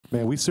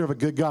Man, we serve a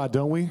good God,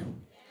 don't we?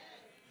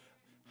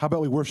 How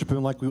about we worship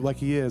him like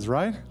he is,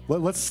 right?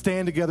 Let's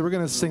stand together. We're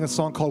going to sing a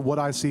song called What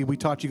I See. We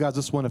taught you guys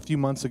this one a few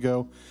months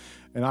ago,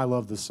 and I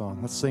love this song.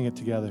 Let's sing it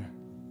together.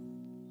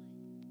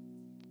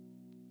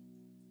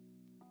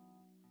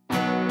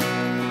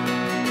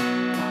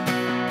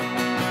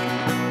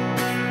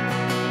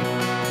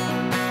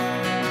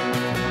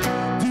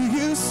 Do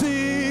you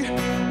see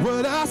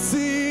what I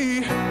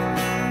see?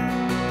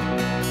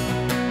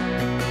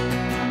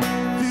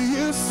 Do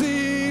you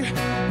see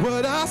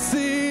what I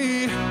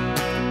see?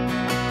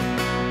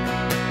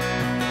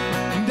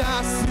 And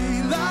I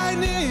see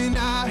lightning,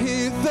 I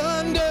hear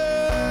thunder.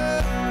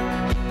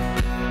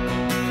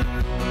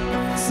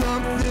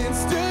 Something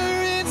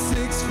stirring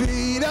 6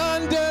 feet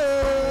under.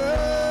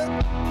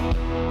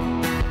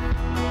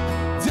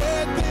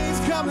 Dead things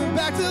coming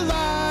back to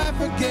life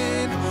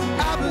again.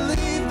 I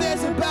believe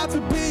there's about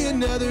to be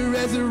another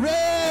resurrection.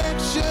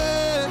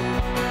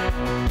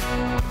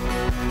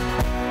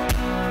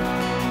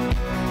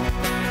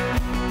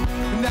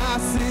 And I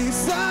see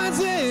signs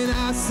and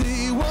I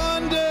see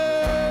wonder.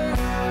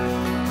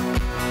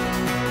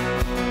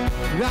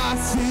 And I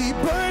see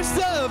bursts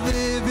of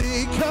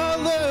living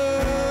color.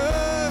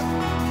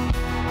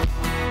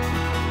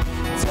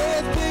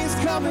 Dead things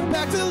coming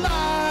back to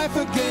life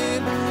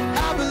again.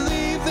 I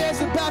believe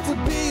there's about to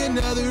be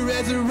another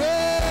resurrection.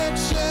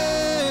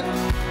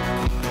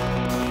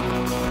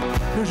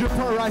 Here's your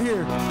part right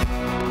here.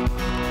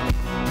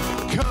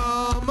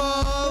 Come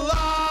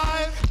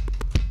alive.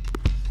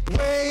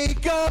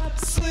 Wake up,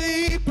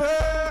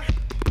 sleeper.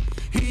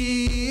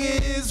 He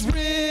is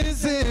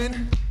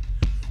risen.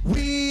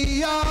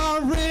 We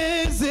are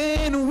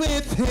risen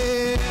with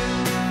him.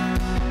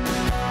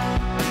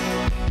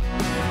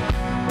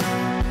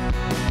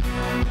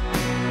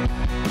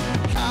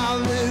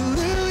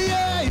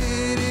 Hallelujah,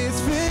 it is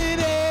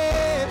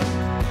finished.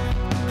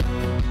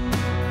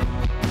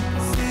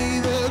 See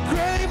the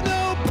grave,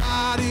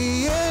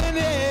 nobody in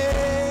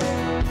it.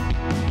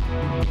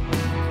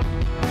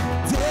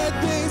 Dead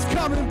things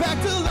coming back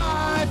to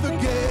life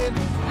again.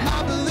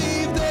 I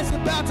believe there's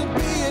about to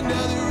be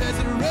another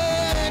resurrection.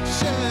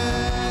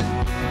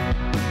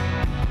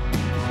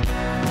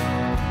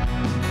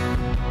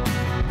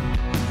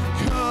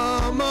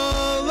 Come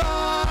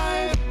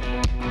alive.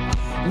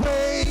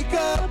 Wake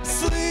up,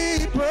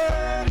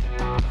 sleeper.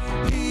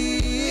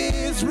 He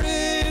is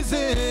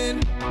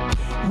risen.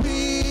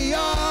 We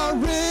are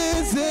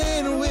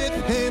risen with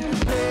him.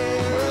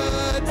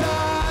 Paradise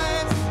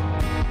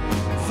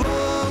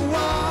flung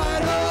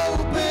wide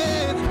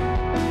open.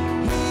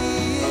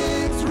 He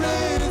is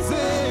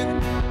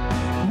risen.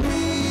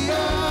 We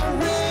are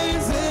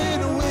risen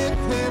with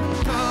him.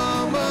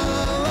 Come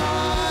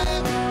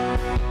alive.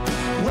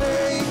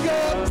 Wake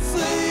up,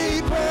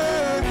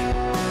 sleeper.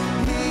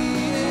 He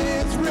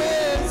is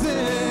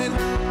risen.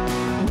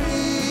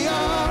 We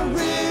are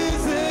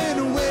risen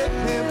with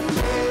him.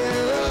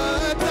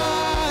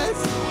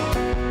 Paradise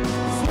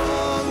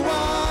flung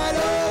wide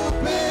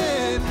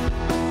open.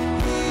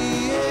 He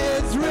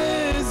is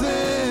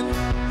risen.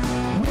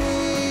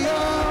 We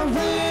are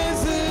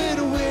risen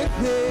with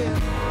him.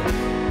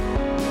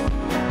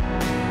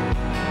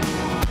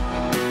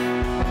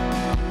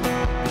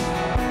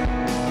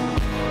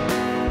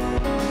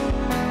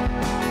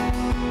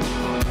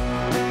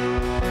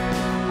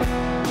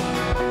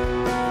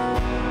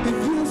 If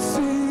you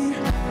see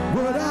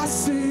what I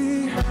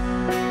see,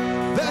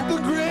 that the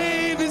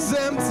grave is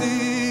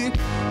empty,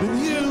 then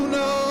you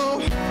know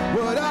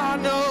what I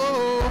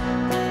know.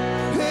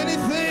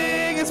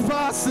 Anything is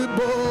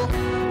possible.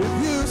 If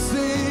you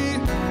see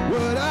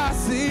what I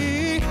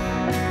see,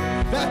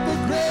 that the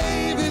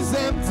grave is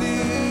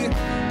empty,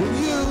 then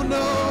you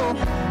know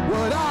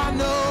what I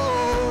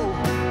know.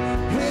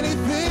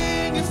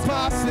 Anything is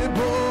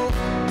possible.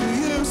 Do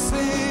you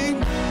see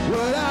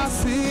what I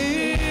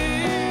see?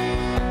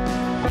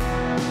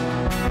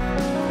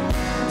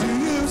 Do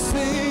you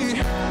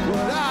see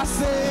what I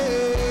see?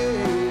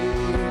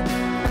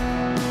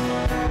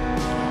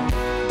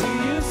 Do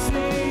you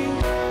see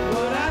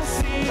what I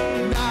see?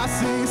 And I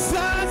see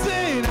signs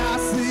and I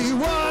see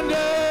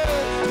wonder.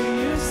 Do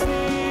you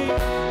see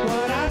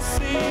what I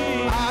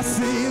see? I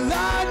see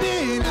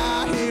lightning,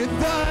 I hear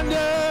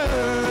thunder.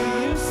 Do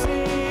you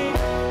see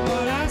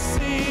what I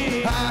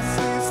see? I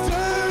see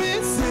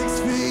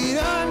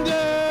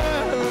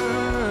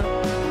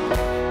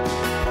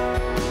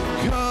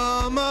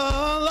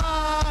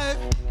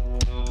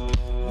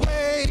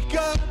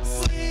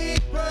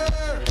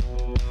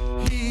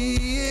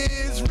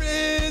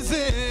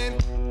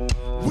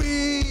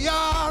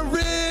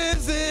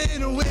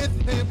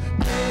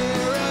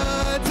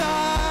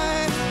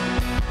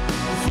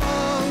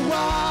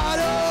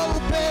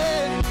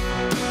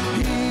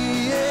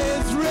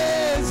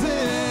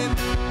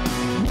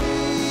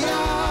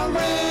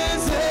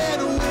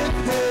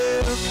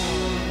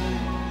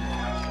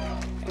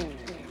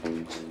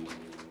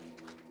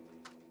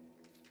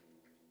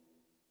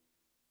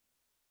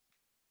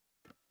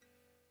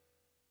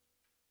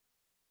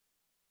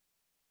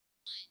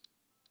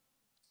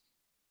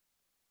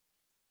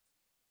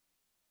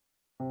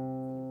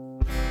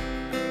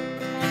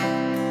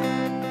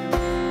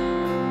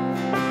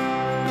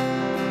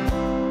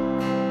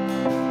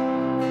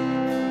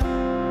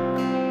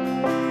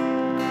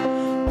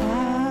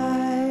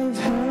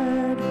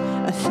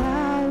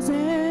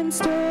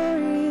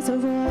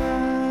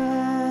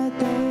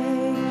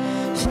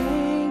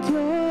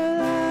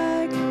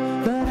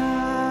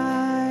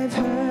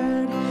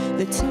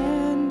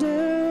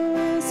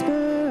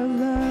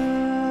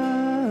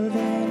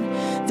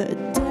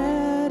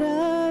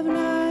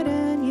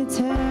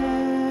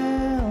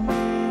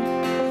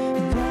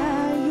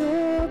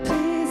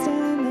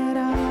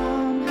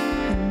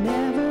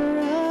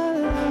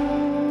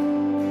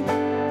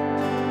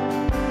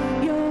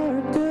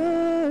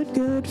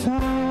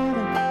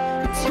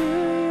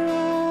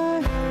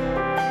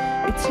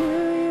It's who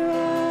you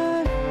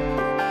are,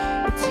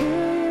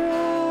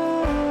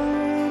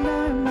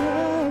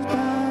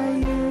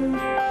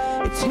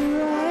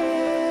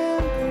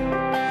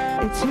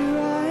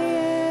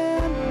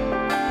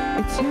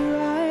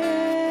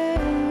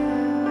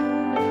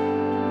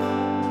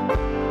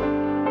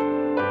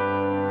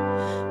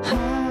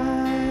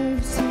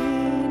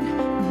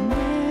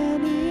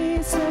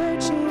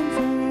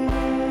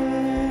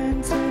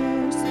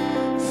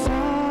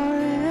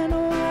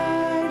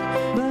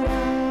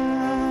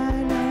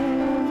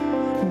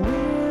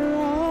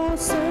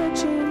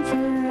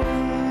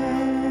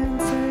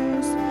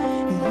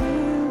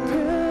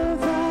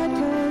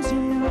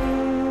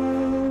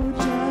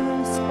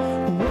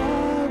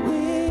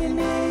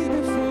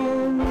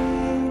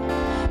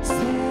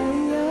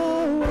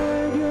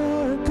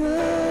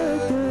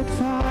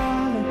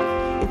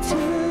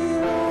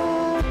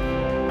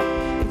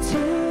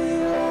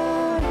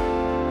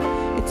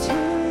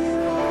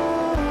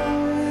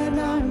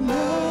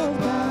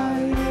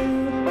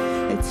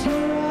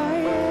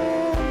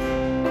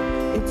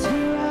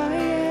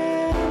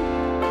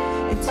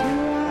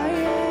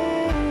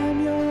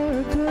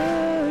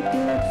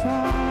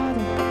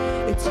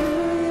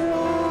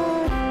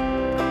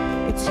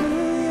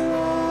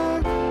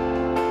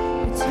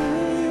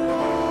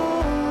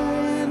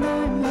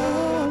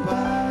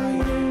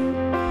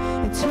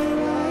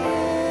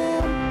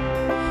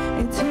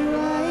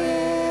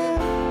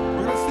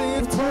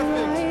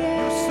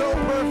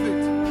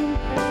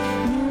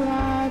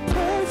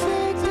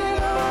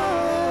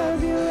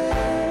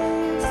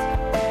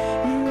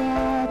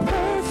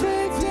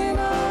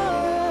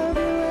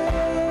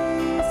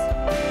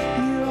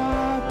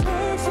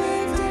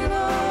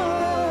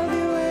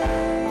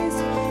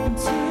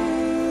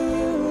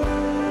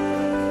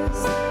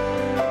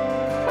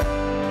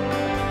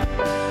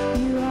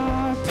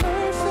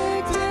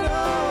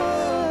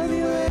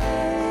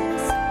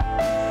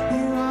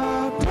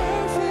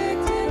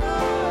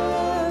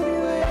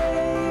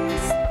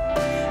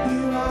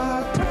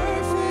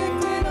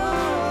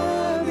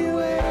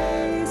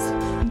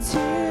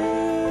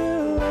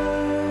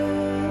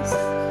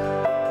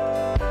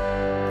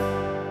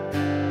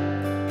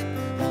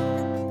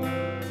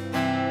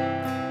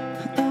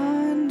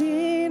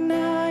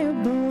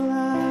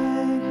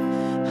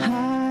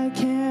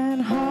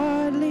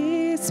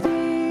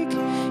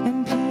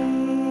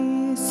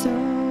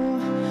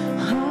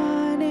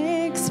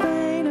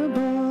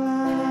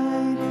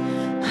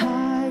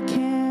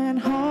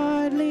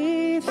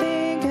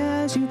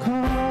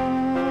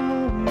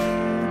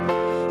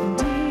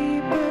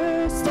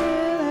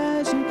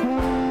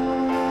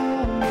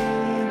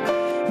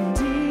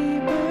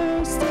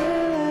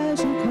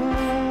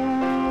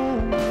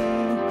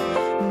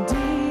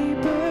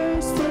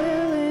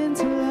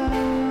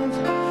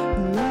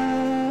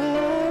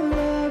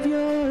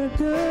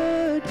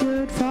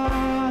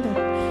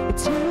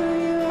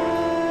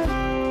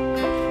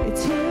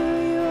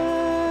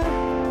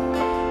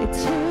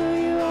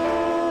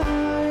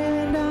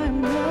 and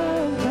I'm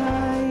loved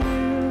by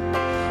you.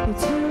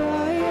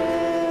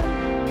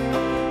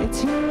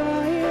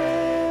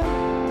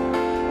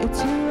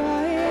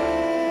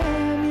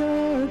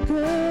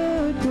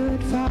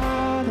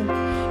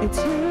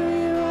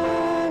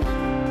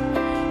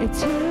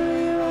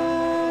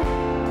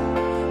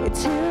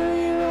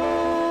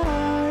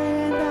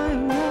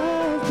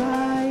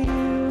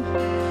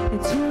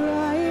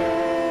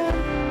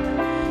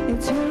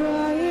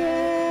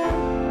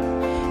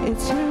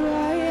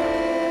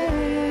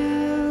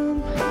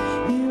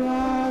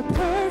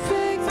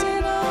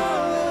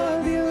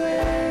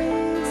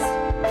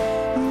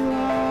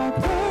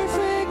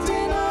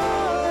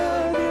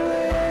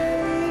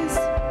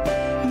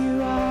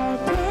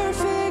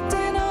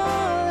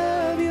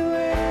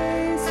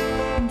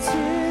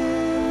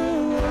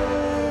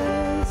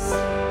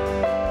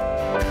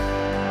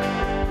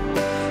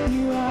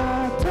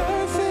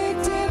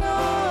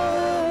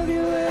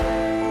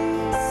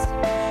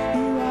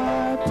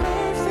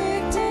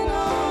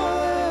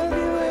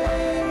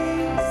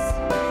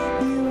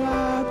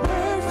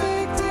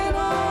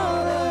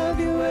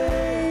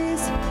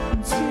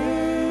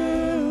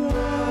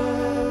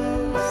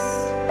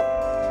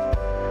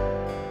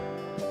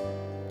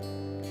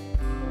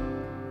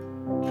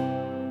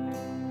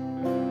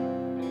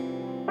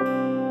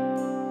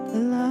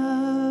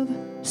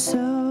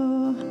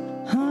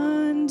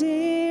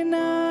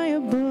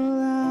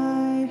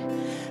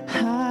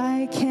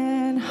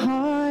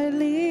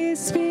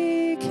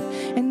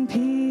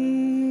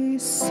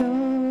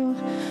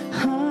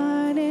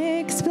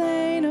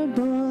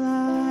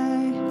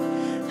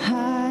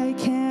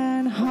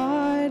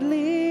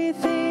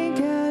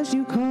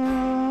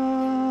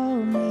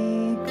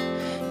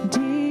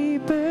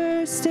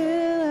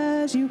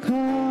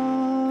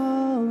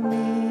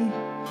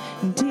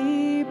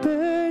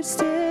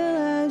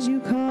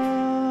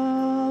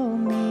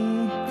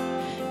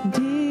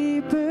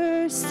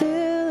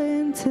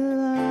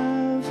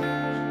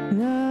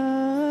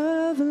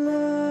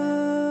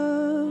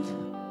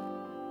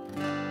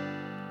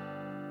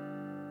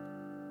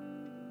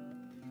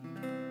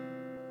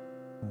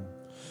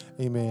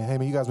 Amen. Hey,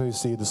 man, you guys may be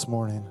seated this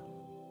morning.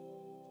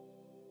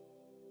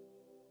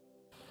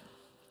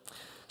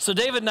 So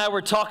David and I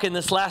were talking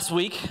this last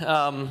week,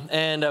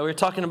 and we were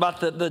talking about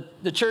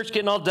the church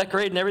getting all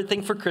decorated and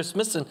everything for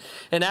Christmas.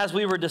 And as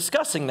we were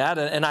discussing that,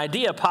 an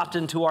idea popped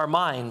into our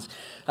minds.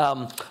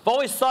 I've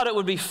always thought it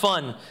would be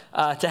fun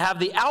to have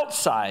the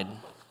outside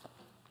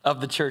of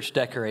the church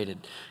decorated,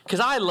 because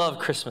I love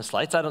Christmas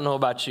lights. I don't know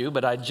about you,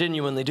 but I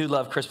genuinely do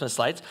love Christmas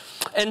lights.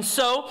 And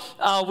so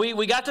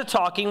we got to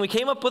talking. We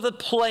came up with a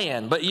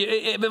plan, but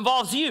it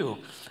involves you.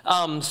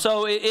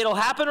 So it'll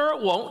happen or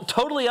it won't.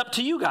 Totally up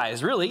to you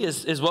guys, really,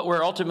 is what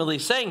we're ultimately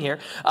saying here.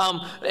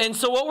 And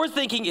so what we're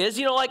thinking is,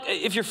 like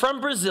if you're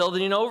from Brazil,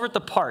 then over at the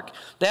park,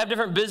 they have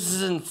different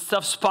businesses and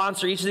stuff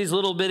sponsor each of these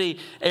little bitty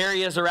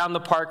areas around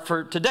the park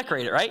to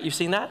decorate it, right? You've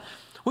seen that?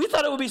 We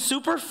thought it would be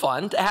super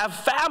fun to have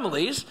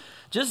families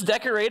just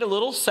decorate a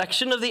little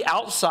section of the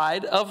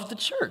outside of the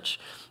church.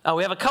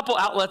 We have a couple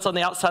outlets on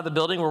the outside of the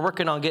building. We're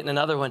working on getting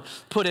another one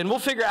put in. We'll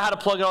figure out how to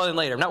plug it all in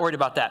later. I'm not worried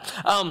about that.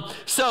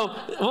 So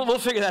we'll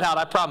figure that out.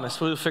 I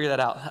promise. We'll figure that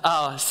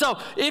out. So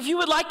if you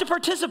would like to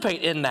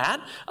participate in that,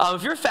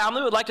 if your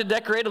family would like to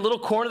decorate a little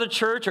corner of the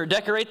church or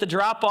decorate the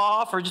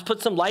drop-off or just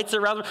put some lights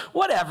around,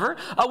 whatever,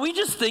 we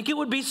just think it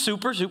would be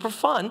super, super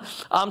fun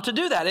to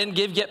do that and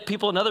get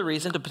people another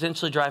reason to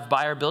potentially drive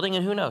by our building,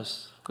 and who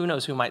knows? Who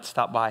knows who might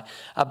stop by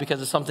because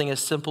of something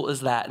as simple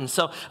as that. And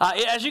so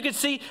as you can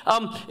see,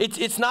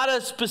 it's not a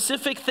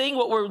specific thing.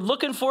 What we're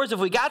looking for is if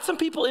we got some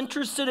people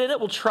interested in it,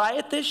 we'll try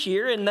it this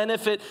year. And then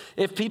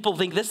if people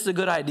think this is a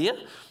good idea,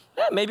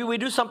 maybe we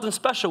do something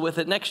special with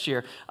it next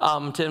year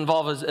to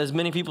involve as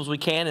many people as we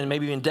can, and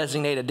maybe even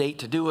designate a date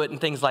to do it and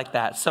things like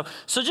that. So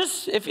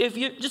just if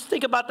you just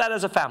think about that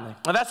as a family.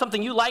 If that's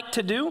something you like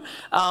to do,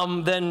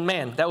 then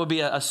man, that would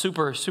be a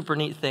super, super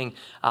neat thing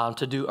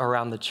to do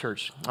around the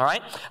church. All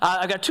right?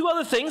 I've got two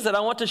other things that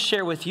I want to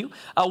share with you.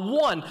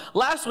 One,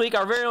 last week,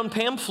 our very own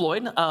Pam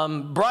Floyd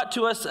brought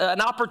to us an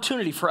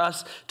opportunity for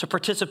us to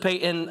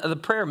participate in the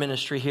prayer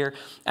ministry here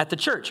at the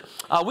church.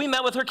 We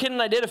met with her, Ken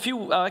and I did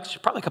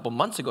probably a couple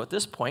months ago at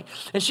this point,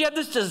 and she had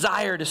this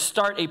desire to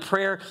start a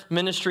prayer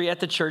ministry at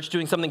the church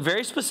doing something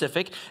very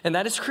specific, and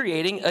that is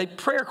creating a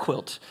prayer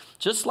quilt,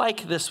 just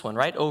like this one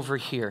right over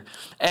here.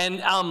 And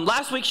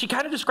last week she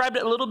kind of described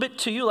it a little bit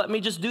to you. Let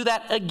me just do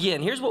that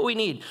again. Here's what we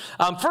need.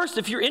 First,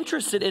 if you're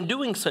interested in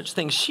doing such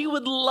things, she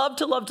would love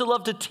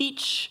to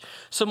teach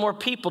some more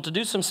people to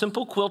do some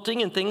simple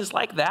quilting and things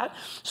like that,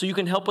 so you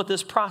can help with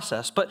this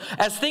process. But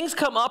as things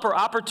come up or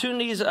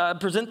opportunities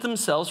present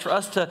themselves for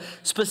us to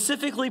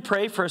specifically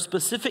pray for a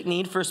specific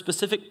need for a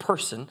specific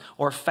person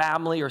or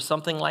family or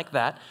something like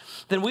that,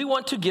 then we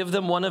want to give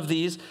them one of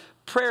these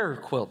prayer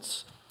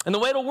quilts. And the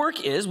way it'll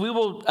work is we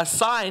will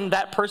assign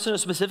that person a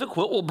specific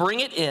quilt. We'll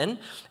bring it in.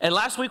 And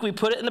last week we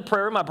put it in the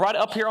prayer room. I brought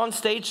it up here on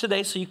stage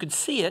today so you could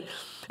see it.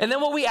 And then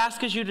what we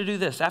ask is you to do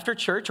this. After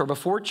church or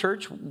before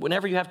church,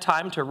 whenever you have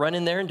time to run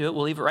in there and do it,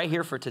 we'll leave it right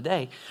here for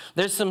today.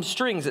 There's some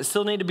strings that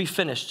still need to be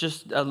finished.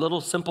 Just a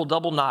little simple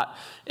double knot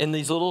in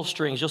these little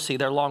strings. You'll see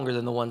they're longer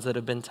than the ones that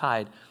have been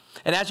tied.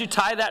 And as you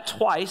tie that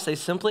twice, they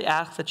simply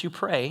ask that you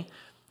pray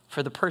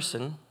for the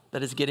person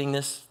that is getting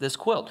this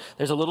quilt.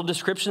 There's a little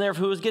description there of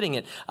who is getting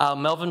it.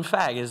 Melvin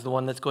Fagg is the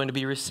one that's going to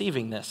be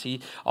receiving this. He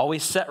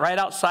always sat right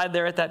outside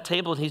there at that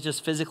table, and he's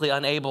just physically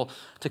unable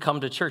to come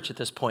to church at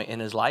this point in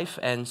his life.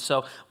 And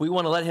so we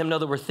want to let him know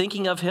that we're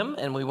thinking of him,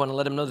 and we want to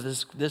let him know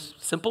that this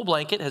simple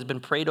blanket has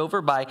been prayed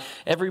over by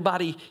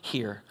everybody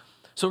here.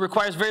 So it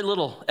requires very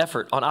little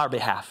effort on our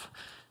behalf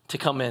to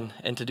come in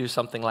and to do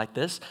something like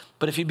this.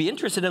 But if you'd be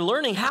interested in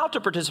learning how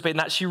to participate in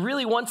that, she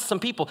really wants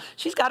some people.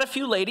 She's got a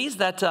few ladies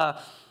that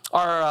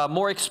are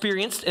more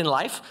experienced in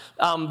life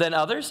than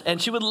others, and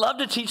she would love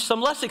to teach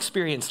some less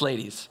experienced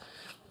ladies.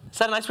 Is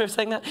that a nice way of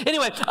saying that?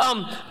 Anyway,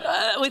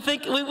 we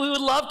think we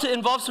would love to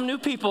involve some new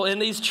people in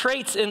these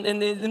traits and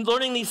in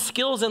learning these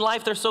skills in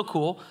life. They're so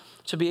cool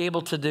to be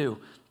able to do.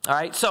 All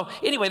right, so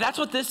anyway, that's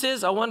what this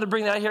is. I wanted to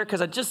bring that out here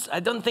because I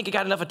don't think it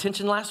got enough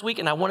attention last week,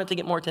 and I wanted to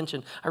get more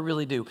attention. I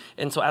really do.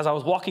 And so as I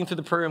was walking through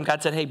the prayer room,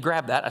 God said, hey,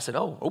 grab that. I said,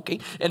 oh, okay.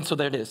 And so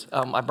there it is.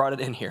 I brought it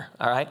in here,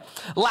 all right?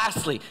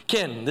 Lastly,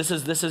 Ken, this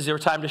is your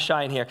time to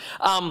shine here.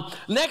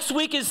 Next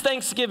week is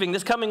Thanksgiving.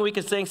 This coming week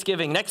is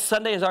Thanksgiving. Next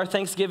Sunday is our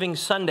Thanksgiving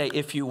Sunday,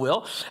 if you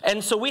will.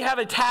 And so we have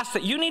a task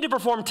that you need to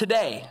perform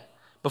today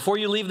before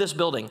you leave this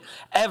building.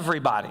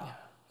 Everybody.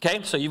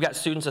 Okay, so you've got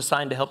students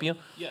assigned to help you?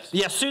 Yes.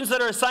 Yes, students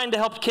that are assigned to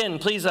help Ken,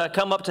 please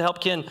come up to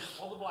help Ken.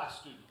 All the Blast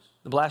students.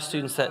 The Blast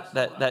students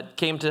that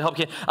came to help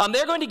Ken.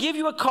 They're going to give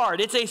you a card.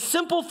 It's a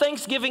simple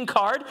Thanksgiving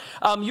card.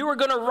 You are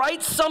going to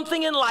write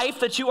something in life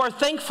that you are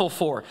thankful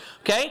for,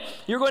 okay?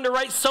 You're going to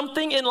write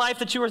something in life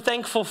that you are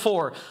thankful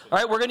for. All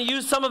right, we're going to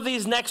use some of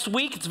these next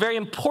week. It's very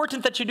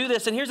important that you do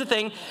this. And here's the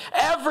thing.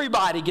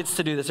 Everybody gets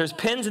to do this. There's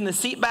pens in the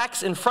seat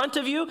backs in front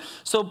of you.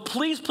 So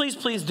please, please,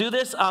 please do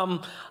this.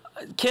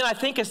 Ken, I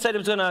think, said it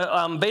was going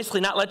to basically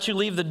not let you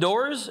leave the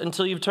doors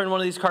until you've turned one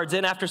of these cards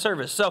in after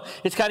service. So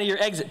it's kind of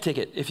your exit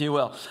ticket, if you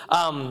will,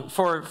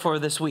 for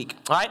this week.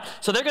 All right?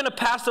 So they're going to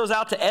pass those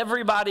out to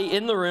everybody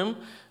in the room.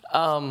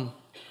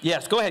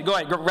 Yes, go ahead, go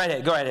right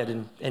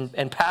ahead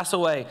and pass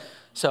away.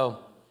 So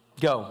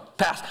go,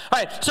 pass.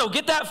 All right, so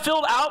get that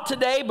filled out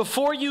today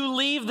before you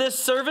leave this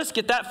service.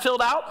 Get that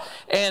filled out,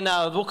 and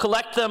we'll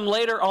collect them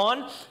later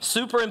on.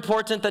 Super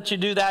important that you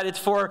do that. It's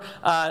for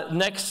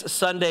next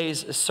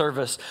Sunday's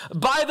service.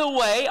 By the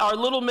way, our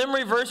little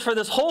memory verse for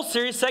this whole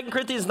series, 2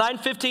 Corinthians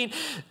 9:15,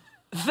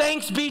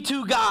 thanks be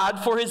to God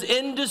for his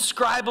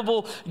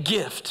indescribable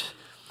gift.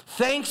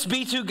 Thanks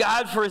be to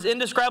God for his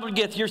indescribable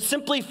gift. You're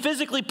simply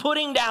physically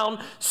putting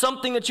down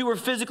something that you were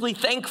physically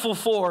thankful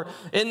for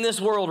in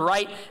this world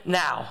right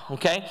now,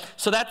 okay?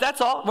 So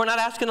that's all. We're not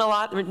asking a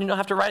lot. You don't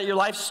have to write your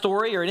life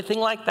story or anything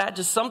like that.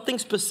 Just something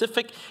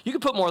specific. You can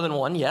put more than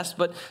one, yes,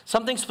 but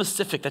something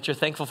specific that you're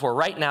thankful for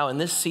right now in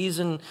this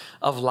season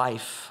of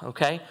life,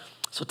 okay?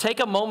 So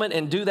take a moment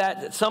and do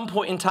that at some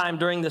point in time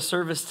during the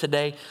service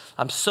today.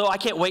 I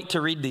can't wait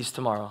to read these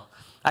tomorrow.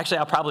 Actually,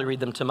 I'll probably read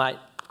them tonight,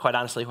 quite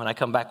honestly, when I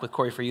come back with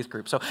Corey for Youth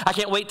Group. So I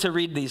can't wait to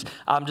read these.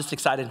 I'm just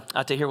excited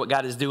to hear what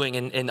God is doing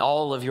in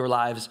all of your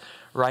lives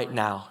right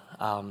now.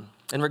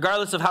 And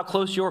regardless of how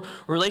close your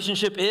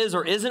relationship is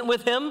or isn't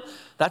with him,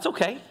 that's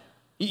okay.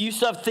 You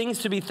still have things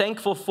to be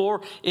thankful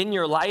for in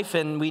your life,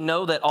 and we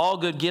know that all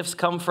good gifts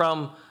come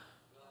from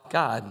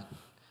God.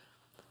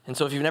 And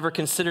so if you've never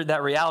considered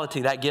that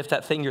reality, that gift,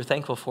 that thing you're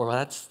thankful for,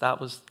 well, that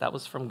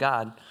was from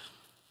God.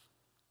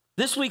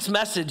 This week's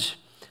message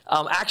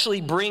actually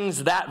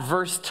brings that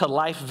verse to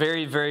life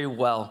very, very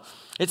well.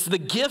 It's the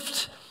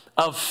gift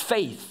of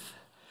faith.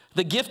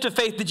 The gift of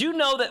faith. Did you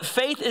know that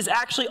faith is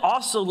actually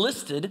also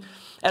listed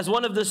as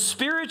one of the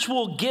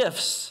spiritual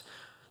gifts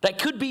that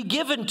could be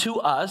given to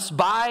us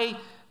by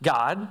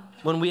God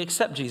when we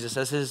accept Jesus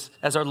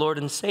as our Lord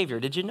and Savior?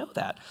 Did you know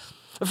that?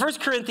 1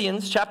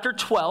 Corinthians chapter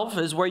 12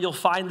 is where you'll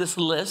find this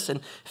list, and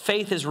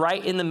faith is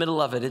right in the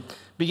middle of it. It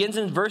begins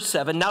in verse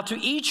 7. Now to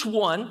each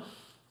one,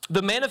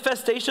 the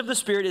manifestation of the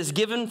Spirit is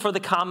given for the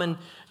common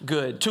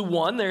good. To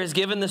one, there is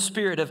given the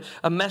Spirit of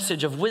a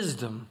message of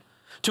wisdom.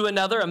 To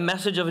another, a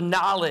message of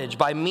knowledge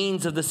by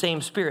means of the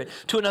same Spirit.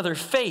 To another,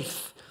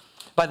 faith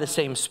by the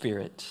same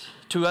Spirit.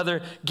 To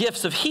other,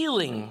 gifts of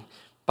healing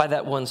by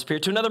that one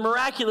Spirit. To another,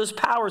 miraculous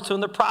powers. To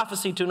another,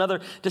 prophecy. To another,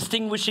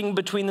 distinguishing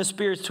between the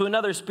spirits. To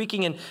another,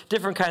 speaking in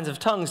different kinds of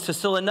tongues. To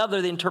still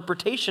another, the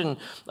interpretation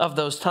of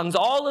those tongues.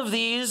 All of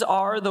these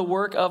are the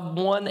work of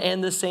one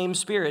and the same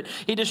Spirit.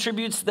 He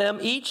distributes them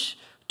each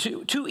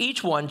to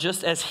each one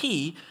just as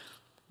he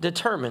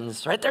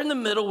determines. Right there in the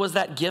middle was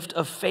that gift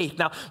of faith.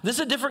 Now, this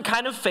is a different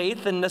kind of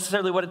faith than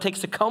necessarily what it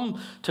takes to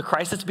come to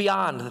Christ. It's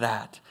beyond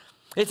that.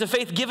 It's a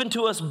faith given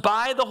to us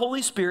by the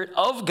Holy Spirit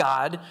of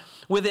God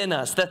within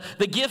us.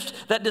 The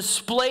gift that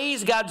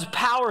displays God's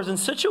powers in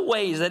such a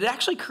way that it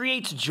actually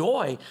creates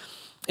joy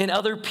in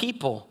other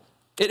people.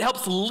 It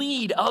helps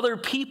lead other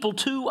people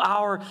to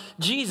our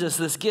Jesus,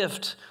 this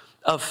gift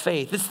of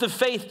faith. It's the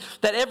faith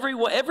that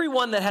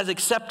everyone that has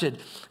accepted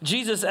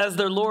Jesus as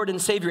their Lord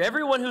and Savior,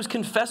 everyone who's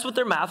confessed with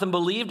their mouth and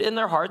believed in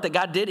their heart that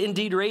God did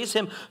indeed raise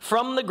him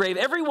from the grave,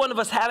 every one of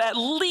us have at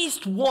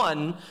least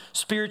one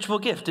spiritual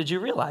gift. Did you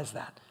realize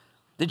that?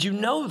 Did you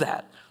know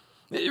that?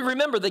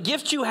 Remember, the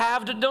gift you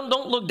have,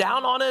 don't look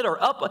down on it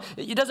or up.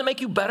 It doesn't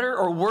make you better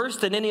or worse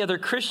than any other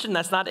Christian.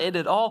 That's not it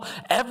at all.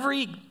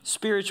 Every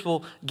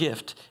spiritual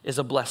gift is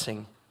a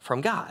blessing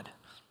from God.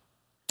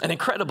 An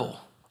incredible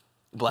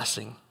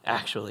blessing,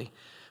 actually,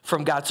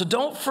 from God. So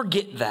don't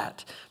forget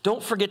that.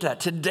 Don't forget that.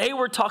 Today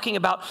we're talking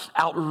about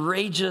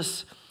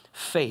outrageous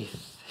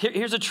faith.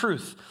 Here's a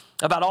truth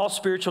about all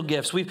spiritual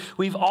gifts.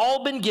 We've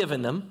all been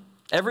given them.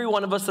 Every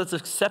one of us that's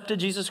accepted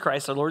Jesus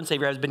Christ, our Lord and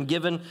Savior, has been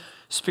given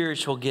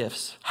spiritual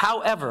gifts.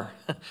 However,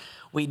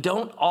 we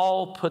don't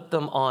all put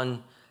them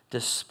on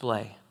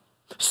display.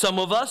 Some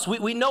of us,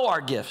 we know our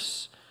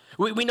gifts.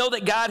 We know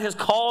that God has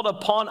called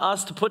upon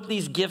us to put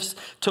these gifts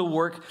to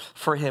work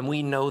for him.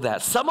 We know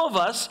that. Some of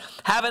us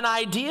have an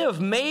idea of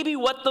maybe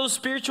what those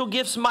spiritual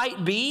gifts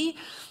might be,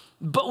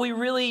 but we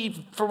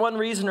really, for one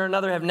reason or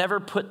another, have never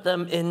put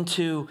them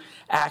into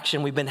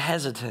action. We've been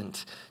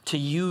hesitant to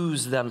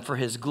use them for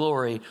his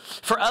glory.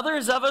 For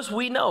others of us,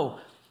 we know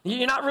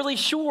you're not really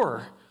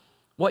sure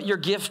what your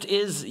gift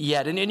is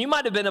yet. And you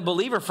might have been a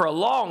believer for a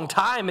long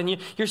time, and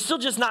you're still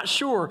just not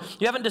sure.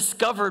 You haven't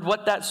discovered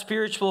what that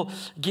spiritual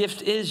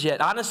gift is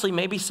yet. Honestly,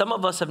 maybe some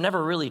of us have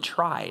never really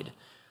tried.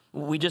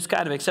 We just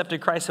kind of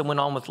accepted Christ and went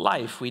on with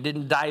life. We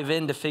didn't dive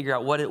in to figure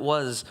out what it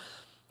was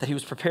that he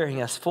was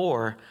preparing us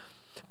for.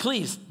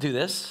 Please do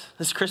this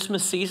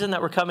Christmas season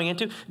that we're coming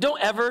into.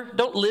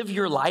 Don't live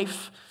your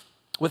life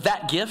with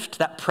that gift,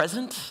 that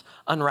present,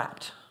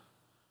 unwrapped.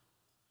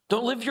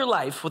 Don't live your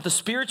life with the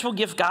spiritual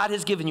gift God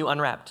has given you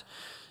unwrapped.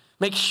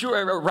 Make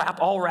sure,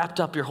 wrapped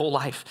up your whole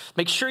life.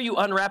 Make sure you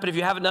unwrap it. If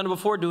you haven't done it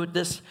before, do it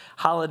this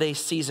holiday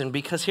season,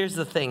 because here's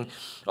the thing.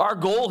 Our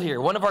goal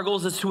here, one of our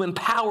goals is to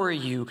empower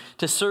you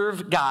to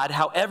serve God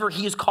however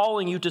he is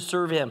calling you to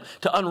serve him,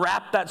 to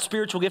unwrap that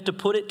spiritual gift, to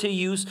put it to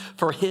use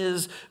for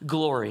his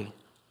glory.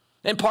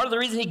 And part of the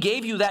reason he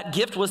gave you that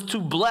gift was to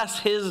bless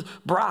his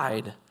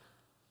bride,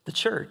 the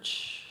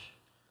church,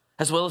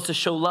 as well as to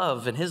show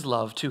love and his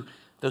love to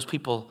those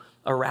people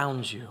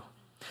around you.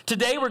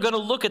 Today we're going to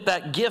look at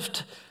that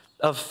gift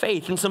of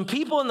faith. And some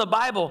people in the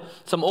Bible,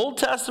 some Old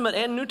Testament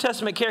and New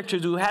Testament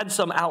characters who had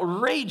some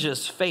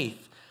outrageous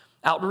faith.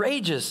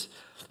 Outrageous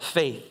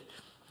faith.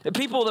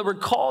 People that were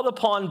called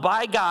upon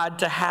by God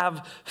to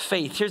have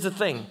faith. Here's the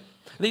thing.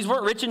 These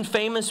weren't rich and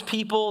famous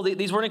people.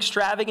 These weren't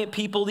extravagant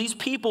people. These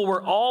people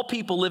were all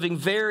people living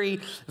very,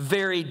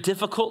 very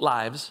difficult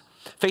lives,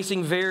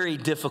 facing very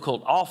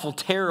difficult, awful,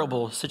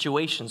 terrible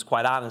situations,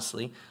 quite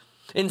honestly.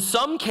 In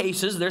some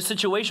cases, their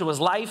situation was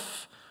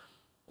life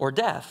or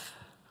death.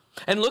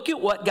 And look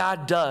at what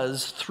God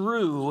does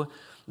through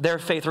their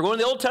faith. We're going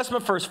to the Old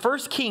Testament first. 1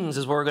 Kings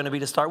is where we're going to be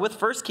to start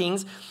with. 1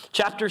 Kings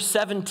chapter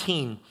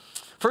 17.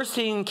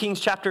 1 Kings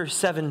chapter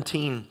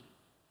 17.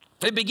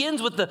 It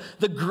begins with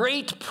the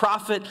great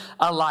prophet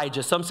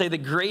Elijah. Some say the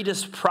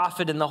greatest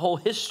prophet in the whole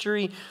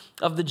history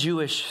of the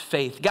Jewish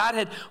faith. God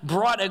had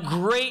brought a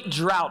great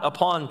drought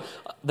upon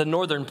the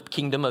northern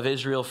kingdom of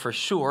Israel for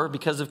sure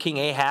because of King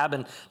Ahab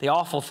and the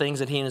awful things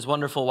that he and his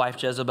wonderful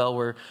wife Jezebel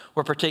were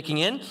partaking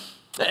in.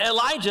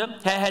 Elijah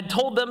had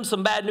told them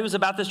some bad news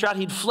about this drought.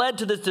 He'd fled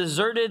to this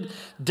deserted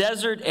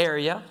desert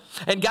area,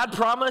 and God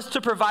promised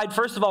to provide,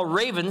 first of all,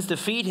 ravens to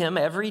feed him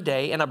every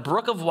day and a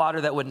brook of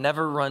water that would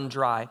never run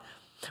dry.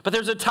 But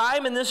there's a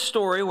time in this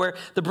story where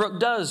the brook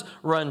does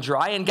run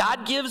dry, and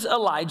God gives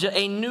Elijah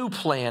a new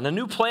plan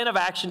of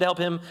action to help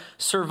him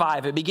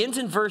survive. It begins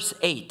in verse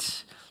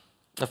 8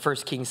 of 1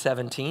 Kings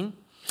 17.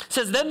 It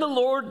says, Then the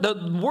word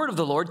of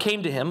the Lord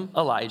came to him,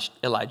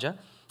 Elijah,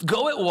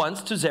 Go at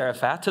once to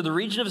Zarephath, to the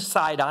region of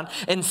Sidon,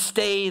 and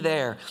stay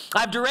there.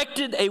 I've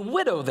directed a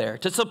widow there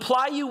to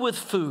supply you with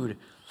food.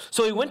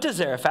 So he went to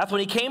Zarephath.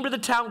 When he came to the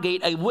town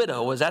gate, a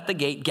widow was at the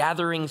gate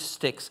gathering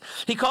sticks.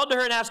 He called to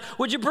her and asked,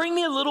 Would you bring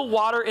me a little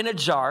water in a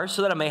jar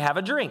so that I may have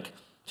a drink?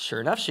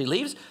 Sure enough, she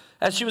leaves.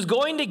 As she was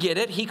going to get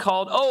it, he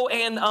called, Oh,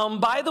 and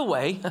by the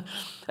way,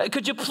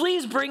 could you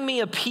please bring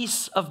me a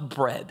piece of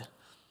bread?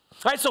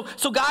 All right,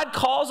 so God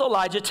calls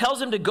Elijah,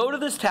 tells him to go to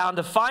this town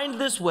to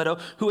find this widow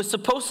who is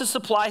supposed to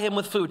supply him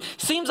with food.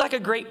 Seems like a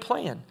great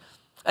plan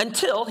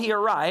until he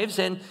arrives,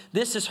 and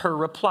this is her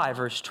reply,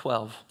 verse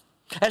 12.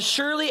 As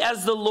surely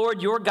as the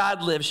Lord your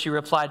God lives, she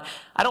replied,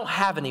 I don't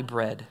have any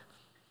bread.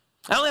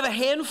 I only have a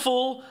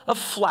handful of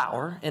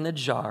flour in a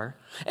jar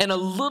and a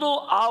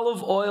little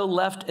olive oil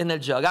left in a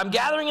jug. I'm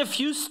gathering a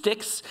few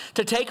sticks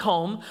to take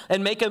home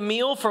and make a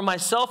meal for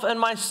myself and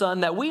my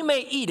son that we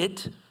may eat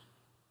it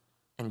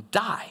and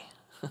die.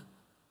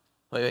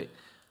 Wait,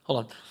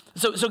 hold on.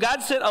 So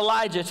God sent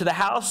Elijah to the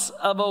house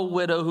of a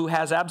widow who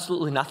has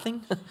absolutely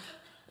nothing.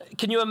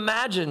 Can you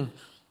imagine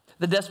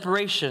the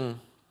desperation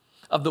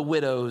of the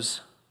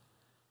widow's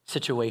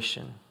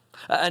situation?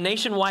 A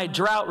nationwide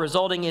drought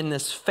resulting in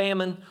this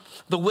famine.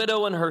 The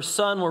widow and her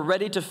son were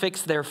ready to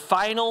fix their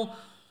final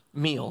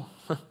meal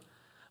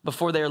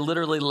before they are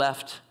literally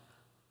left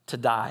to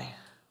die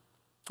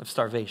of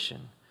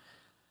starvation.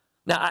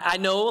 Now, I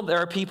know there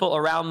are people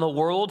around the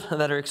world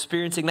that are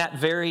experiencing that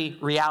very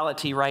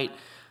reality right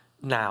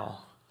now.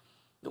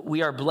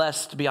 We are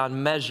blessed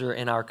beyond measure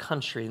in our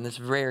country, and this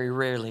very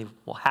rarely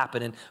will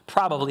happen and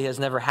probably has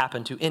never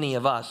happened to any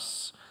of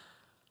us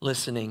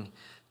listening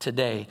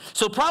today.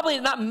 So probably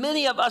not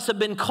many of us have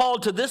been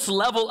called to this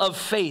level of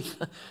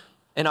faith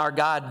in our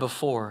God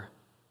before.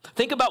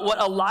 Think about what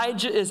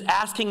Elijah is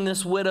asking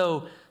this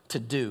widow to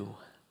do.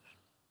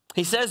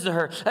 He says to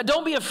her,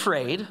 Don't be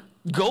afraid.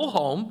 Go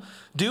home,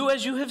 do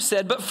as you have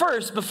said, but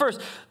first,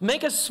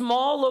 make a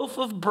small loaf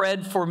of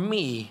bread for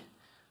me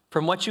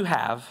from what you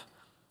have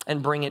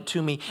and bring it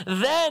to me.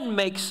 Then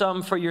make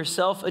some for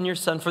yourself and your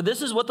son, for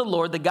this is what the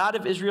Lord, the God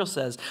of Israel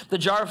says. The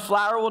jar of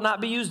flour will not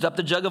be used up,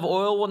 the jug of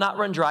oil will not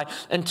run dry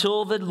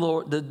until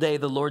the day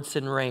the Lord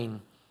send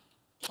rain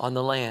on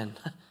the land.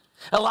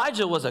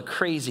 Elijah was a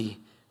crazy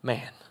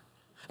man.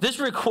 This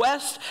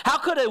request, how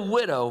could a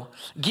widow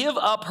give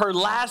up her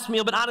last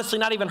meal, but honestly,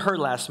 not even her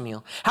last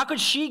meal? How could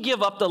she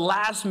give up the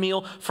last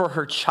meal for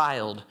her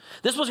child?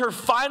 This was her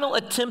final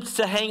attempt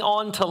to hang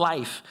on to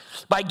life.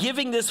 By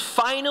giving this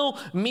final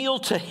meal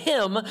to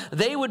him,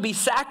 they would be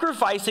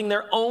sacrificing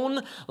their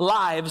own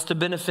lives to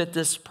benefit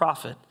this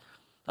prophet,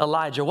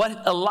 Elijah.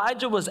 What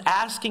Elijah was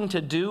asking to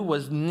do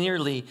was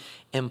nearly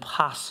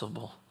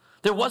impossible.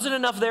 There wasn't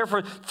enough there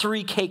for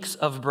 3 cakes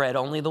of bread,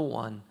 only the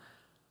one.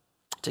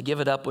 To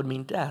give it up would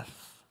mean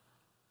death.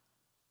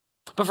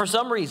 But for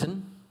some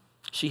reason,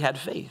 she had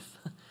faith.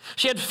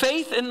 She had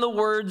faith in the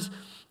words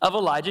of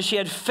Elijah. She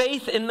had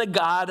faith in the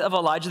God of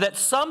Elijah that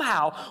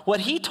somehow what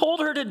he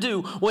told her to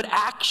do would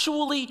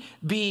actually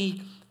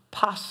be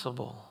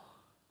possible.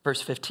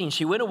 Verse 15,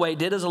 she went away,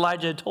 did as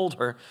Elijah had told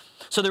her.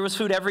 So there was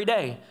food every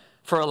day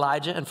for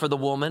Elijah and for the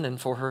woman and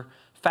for her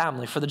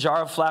family. For the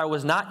jar of flour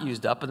was not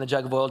used up and the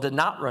jug of oil did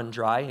not run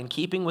dry, in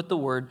keeping with the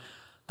word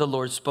the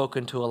Lord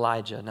spoken to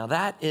Elijah. Now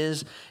that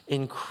is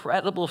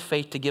incredible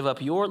faith, to give up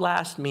your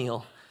last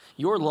meal,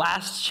 your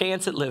last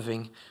chance at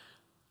living,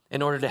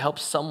 in order to help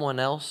someone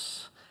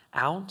else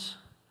out.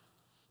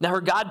 Now her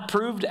God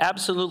proved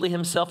absolutely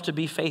himself to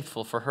be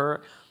faithful for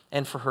her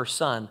and for her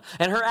son.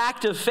 And her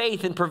act of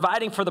faith in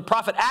providing for the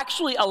prophet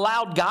actually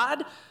allowed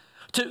God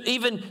to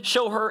even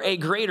show her a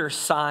greater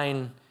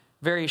sign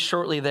very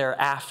shortly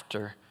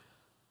thereafter.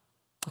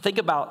 Think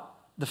about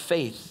the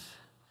faith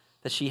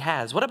that she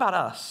has. What about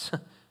us?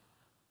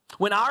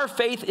 When our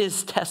faith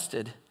is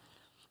tested,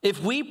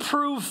 if we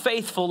prove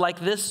faithful like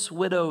this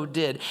widow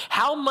did,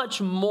 how much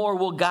more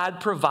will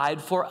God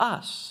provide for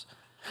us?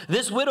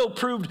 This widow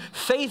proved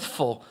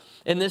faithful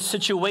in this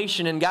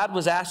situation, and God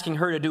was asking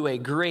her to do a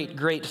great,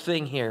 great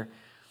thing here.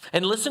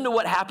 And listen to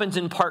what happens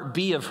in part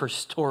B of her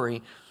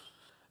story.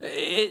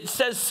 It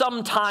says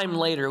sometime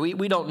later,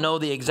 we don't know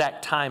the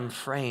exact time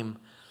frame,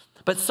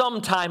 but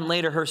sometime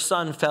later her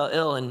son fell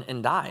ill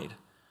and died.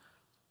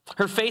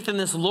 Her faith in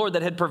this Lord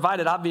that had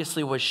provided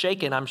obviously was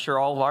shaken. I'm sure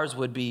all of ours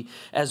would be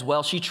as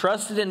well. She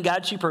trusted in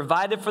God. She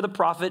provided for the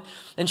prophet,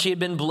 and she had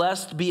been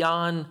blessed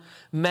beyond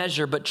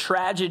measure. But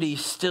tragedy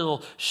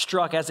still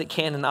struck, as it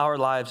can in our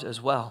lives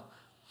as well.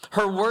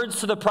 Her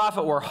words to the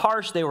prophet were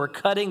harsh. They were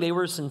cutting. They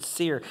were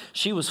sincere.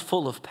 She was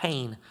full of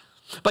pain.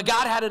 But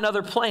God had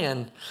another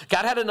plan.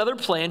 God had another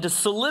plan to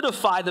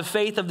solidify the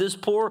faith of this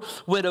poor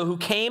widow who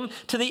came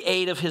to the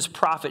aid of his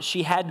prophet.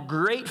 She had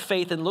great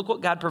faith, and look what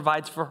God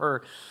provides for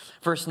her.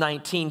 Verse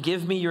 19,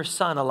 "Give me your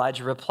son,"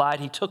 Elijah replied.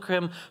 He took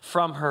him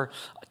from her,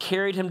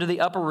 carried him to the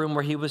upper room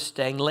where he was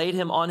staying, laid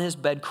him on his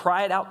bed,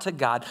 cried out to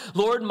God,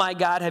 "Lord, my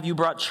God, have you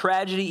brought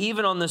tragedy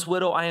even on this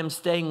widow I am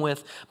staying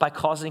with by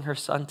causing her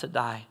son to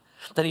die?"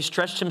 Then he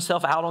stretched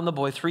himself out on the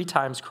boy 3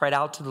 times, cried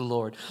out to the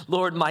Lord,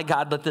 "Lord, my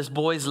God, let this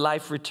boy's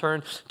life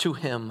return to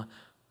him."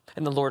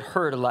 And the Lord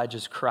heard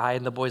Elijah's cry,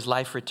 and the boy's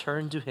life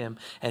returned to him,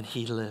 and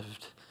he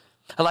lived.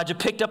 Elijah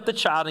picked up the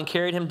child and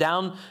carried him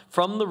down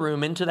from the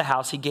room into the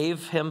house. He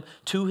gave him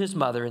to his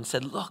mother and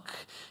said, "Look,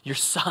 your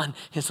son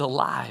is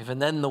alive."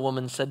 And then the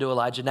woman said to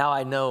Elijah, "Now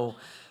I know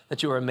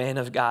that you are a man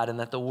of God and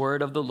that the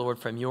word of the Lord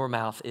from your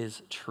mouth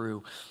is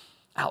true."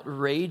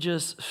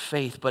 Outrageous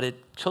faith, but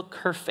it took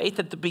her faith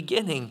at the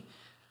beginning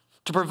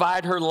to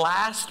provide her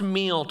last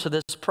meal to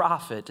this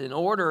prophet in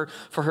order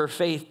for her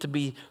faith to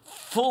be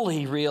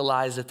fully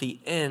realized at the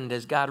end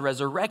as God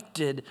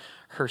resurrected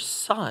her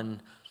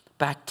son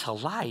back to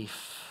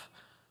life.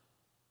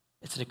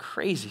 It's a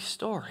crazy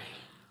story.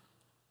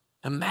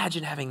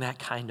 Imagine having that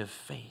kind of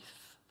faith.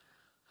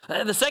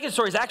 The second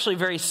story is actually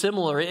very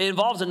similar. It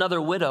involves another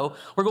widow.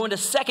 We're going to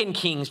 2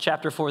 Kings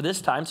chapter 4 this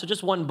time, so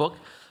just one book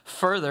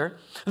further.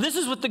 This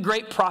is with the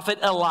great prophet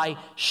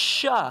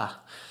Elisha.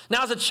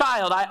 Now, as a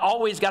child, I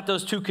always got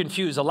those two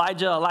confused.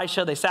 Elijah,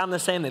 Elisha, they sound the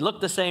same. They look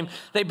the same.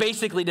 They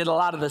basically did a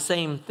lot of the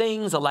same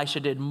things. Elisha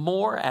did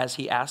more as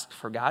he asked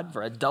for God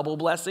for a double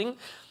blessing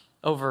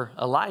over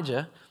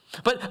Elijah.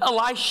 But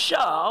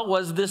Elisha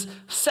was this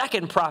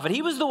second prophet.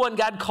 He was the one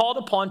God called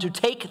upon to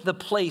take the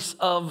place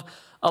of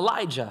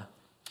Elijah.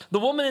 The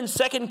woman in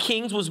 2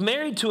 Kings was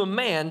married to a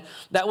man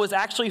that was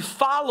actually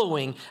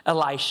following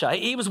Elisha.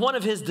 He was one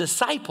of his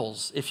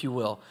disciples, if you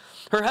will.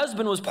 Her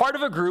husband was part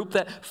of a group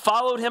that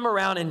followed him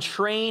around and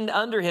trained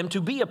under him to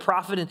be a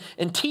prophet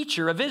and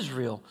teacher of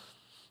Israel.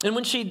 And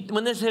when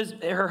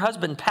her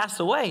husband passed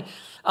away,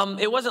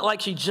 it wasn't like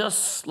she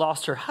just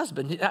lost her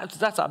husband.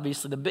 That's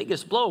obviously the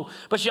biggest blow.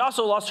 But she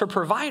also lost her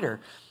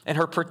provider and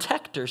her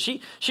protector.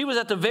 She was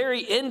at the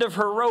very end of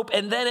her rope,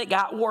 and then it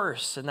got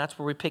worse. And that's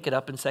where we pick it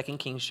up in 2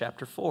 Kings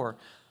chapter 4.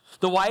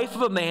 The wife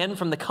of a man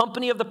from the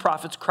company of the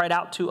prophets cried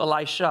out to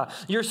Elisha,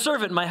 "Your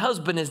servant, my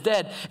husband, is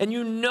dead, and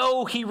you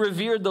know he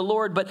revered the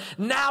Lord, but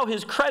now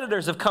his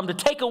creditors have come to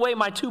take away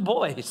my 2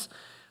 boys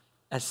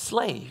as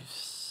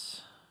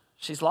slaves."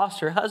 She's lost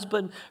her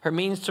husband, her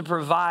means to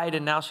provide,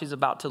 and now she's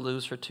about to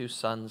lose her 2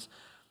 sons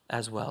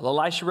as well.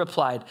 Elisha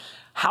replied,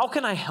 "How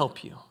can I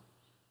help you?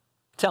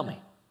 Tell me,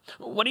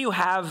 what do you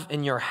have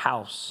in your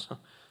house?"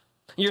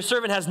 "Your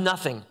servant has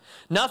nothing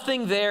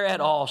there at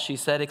all," she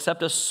said,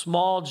 "except a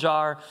small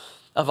jar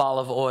of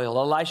olive oil."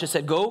 Elisha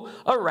said, "Go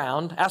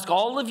around, ask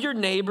all of your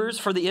neighbors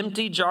for the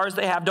empty jars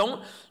they have.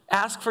 Don't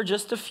ask for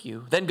just a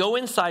few. Then go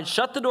inside,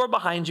 shut the door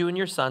behind you and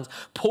your sons,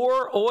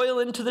 pour oil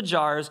into the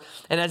jars,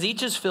 and as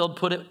each is filled,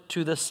 put it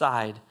to the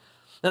side."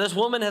 Now, this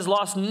woman has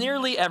lost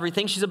nearly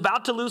everything. She's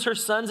about to lose her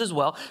sons as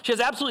well. She has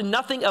absolutely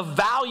nothing of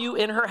value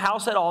in her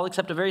house at all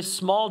except a very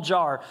small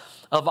jar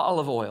of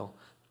olive oil.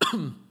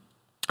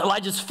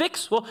 Elijah's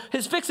fix,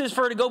 his fix is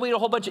for her to go get a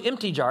whole bunch of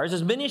empty jars,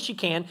 as many as she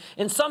can,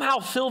 and somehow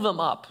fill them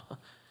up.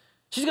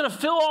 She's going to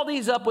fill all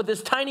these up with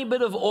this tiny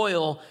bit of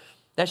oil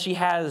that she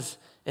has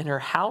in her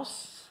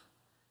house.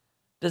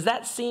 Does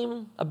that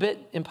seem a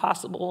bit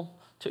impossible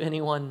to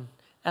anyone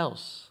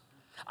else?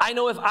 I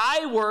know if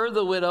I were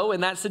the widow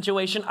in that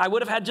situation, I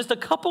would have had just a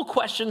couple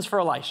questions for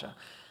Elisha.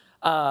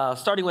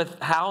 Starting with,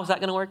 how is that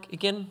going to work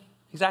again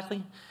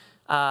exactly?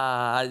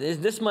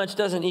 This much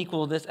doesn't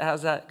equal this.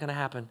 How's that going to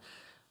happen?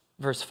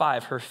 Verse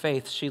 5, her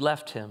faith, she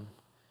left him.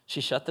 She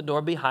shut the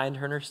door behind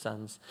her and her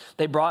sons.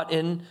 They brought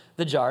in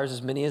the jars,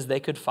 as many as they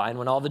could find.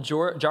 When all the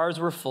jars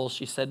were full,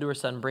 she said to her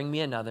son, "Bring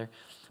me another."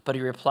 But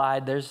he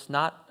replied, "There's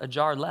not a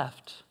jar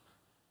left."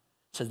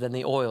 It says, then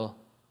the oil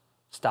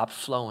stopped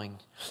flowing.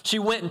 She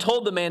went and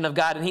told the man of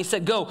God, and he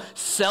said, "Go,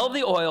 sell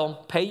the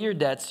oil, pay your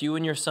debts. You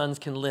and your sons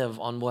can live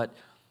on what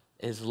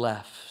is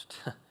left."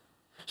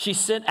 She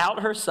sent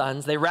out her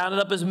sons. They rounded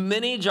up as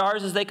many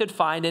jars as they could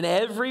find, and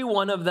every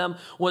one of them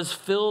was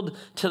filled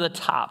to the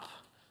top.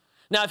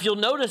 Now, if you'll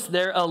notice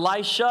there,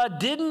 Elisha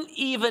didn't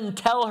even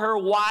tell her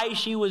why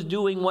she was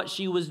doing what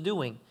she was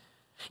doing.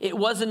 It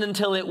wasn't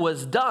until it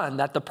was done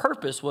that the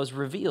purpose was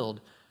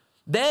revealed.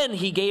 Then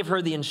he gave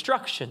her the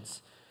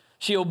instructions.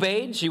 She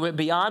obeyed. She went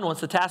beyond.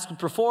 Once the task was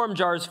performed,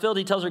 jars filled,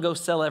 he tells her, go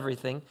sell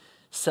everything.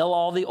 Sell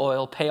all the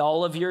oil, pay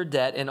all of your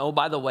debt, and oh,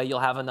 by the way, you'll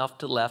have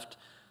enough left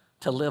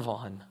to live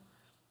on.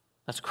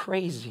 That's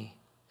crazy.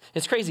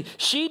 It's crazy.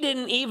 She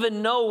didn't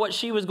even know what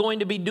she was going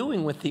to be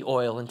doing with the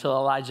oil until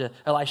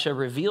Elisha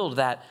revealed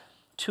that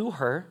to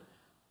her.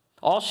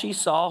 All she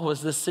saw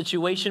was this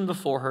situation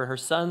before her. Her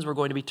sons were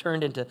going to be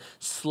turned into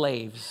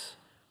slaves.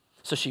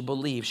 So she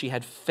believed, she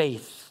had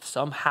faith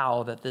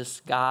somehow that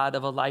this God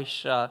of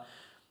Elisha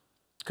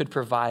could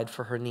provide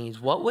for her needs.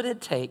 What would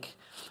it take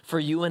for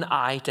you and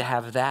I to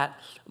have that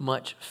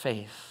much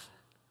faith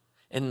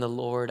in the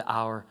Lord,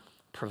 our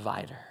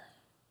provider?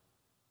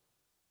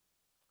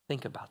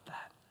 Think about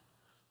that.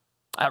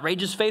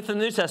 Outrageous faith in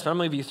the New Testament. I'm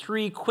going to give you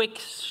 3 quick,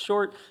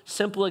 short,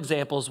 simple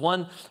examples.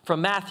 One from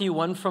Matthew,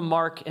 one from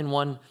Mark, and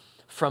one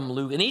from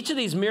Luke. In each of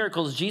these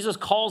miracles, Jesus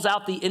calls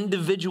out the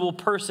individual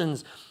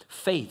person's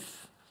faith.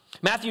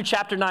 Matthew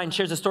chapter 9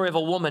 shares the story of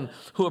a woman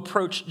who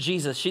approached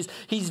Jesus.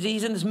 He's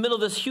in the middle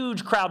of this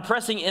huge crowd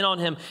pressing in on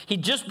him.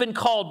 He'd just been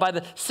called by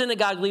the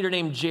synagogue leader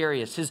named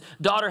Jairus. His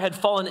daughter had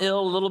fallen ill.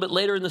 A little bit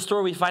later in the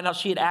story, we find out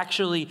she had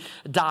actually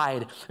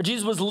died.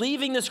 Jesus was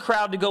leaving this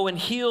crowd to go and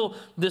heal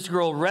this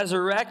girl,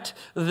 resurrect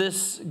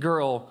this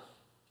girl.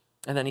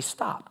 And then he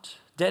stopped,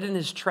 dead in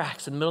his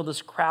tracks in the middle of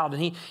this crowd.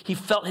 And he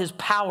felt his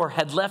power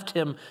had left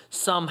him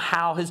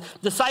somehow. His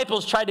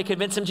disciples tried to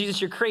convince him,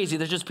 Jesus, you're crazy.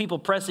 There's just people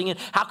pressing in.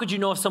 How could you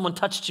know if someone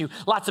touched you?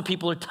 Lots of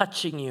people are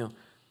touching you.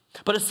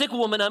 But a sick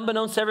woman,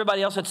 unbeknownst to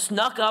everybody else, had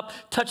snuck up,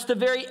 touched the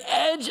very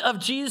edge of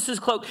Jesus'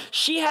 cloak.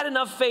 She had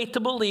enough faith to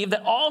believe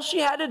that all she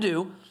had to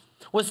do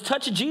was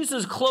touch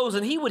Jesus' clothes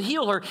and he would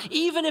heal her,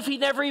 even if he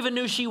never even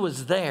knew she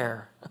was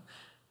there.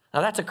 Now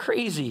that's a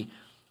crazy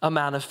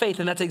amount of faith.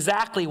 And that's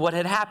exactly what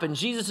had happened.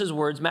 Jesus'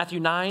 words, Matthew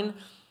 9,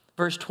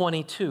 verse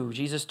 22.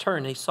 Jesus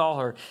turned and he saw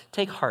her.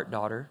 Take heart,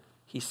 daughter,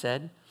 he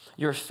said.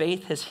 Your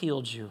faith has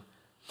healed you.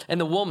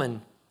 And the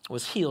woman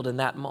was healed in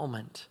that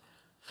moment.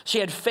 She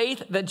had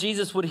faith that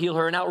Jesus would heal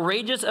her, an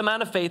outrageous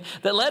amount of faith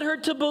that led her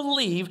to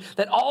believe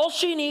that all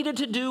she needed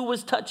to do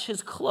was touch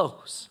his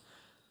clothes.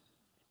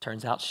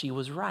 Turns out she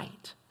was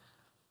right.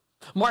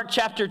 Mark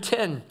chapter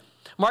 10,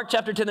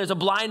 there's a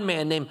blind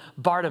man named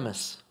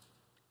Bartimaeus.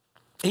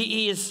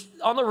 He is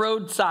on the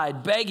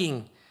roadside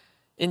begging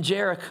in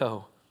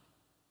Jericho.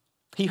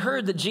 He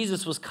heard that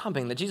Jesus was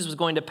coming, that Jesus was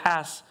going to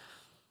pass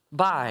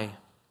by.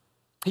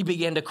 He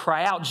began to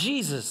cry out,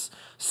 Jesus,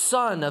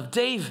 Son of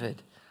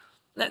David.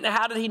 Now,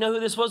 how did he know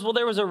who this was? Well,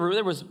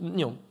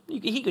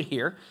 he could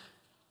hear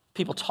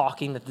people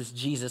talking that this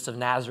Jesus of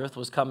Nazareth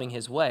was coming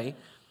his way.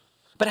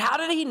 But how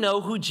did he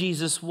know who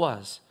Jesus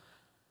was?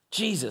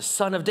 Jesus,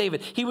 Son of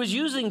David. He was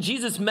using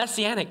Jesus'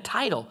 messianic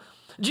title.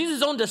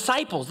 Jesus' own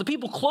disciples, the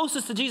people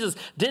closest to Jesus,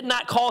 did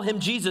not call him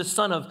Jesus,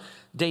 Son of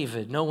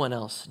David. No one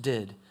else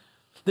did.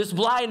 This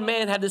blind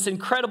man had this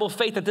incredible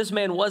faith that this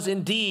man was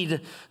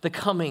indeed the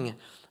coming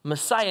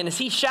Messiah. And as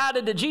he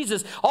shouted to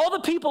Jesus, all the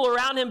people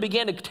around him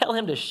began to tell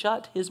him to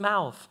shut his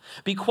mouth.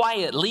 Be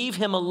quiet. Leave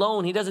him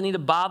alone. He doesn't need to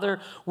bother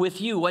with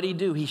you. What did he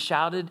do? He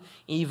shouted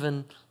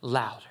even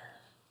louder,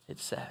 it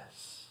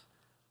says,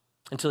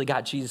 until he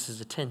got Jesus'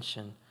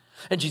 attention.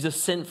 And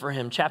Jesus sent for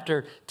him.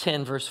 Chapter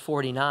 10, verse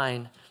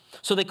 49.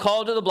 So they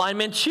called to the blind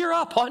man, cheer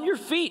up, on your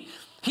feet.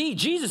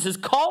 Jesus, is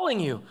calling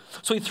you.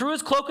 So he threw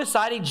his cloak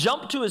aside. He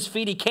jumped to his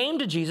feet. He came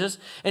to Jesus.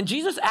 And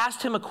Jesus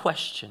asked him a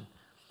question.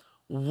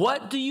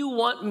 What do you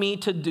want me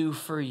to do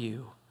for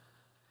you?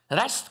 Now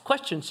that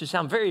question should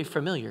sound very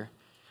familiar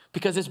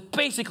because it's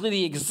basically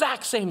the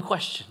exact same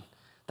question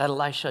that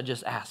Elisha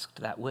just asked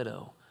that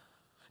widow.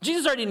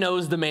 Jesus already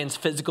knows the man's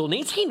physical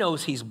needs. He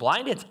knows he's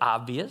blind. It's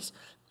obvious.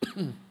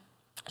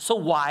 So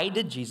why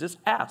did Jesus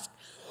ask?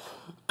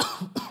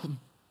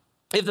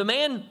 If the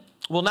man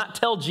will not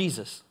tell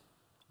Jesus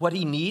what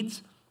he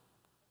needs,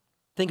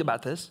 think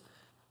about this.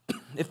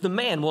 If the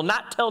man will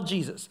not tell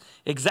Jesus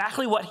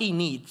exactly what he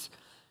needs,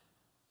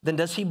 then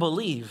does he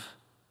believe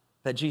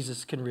that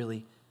Jesus can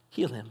really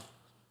heal him?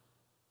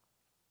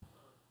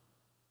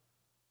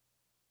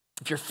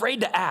 If you're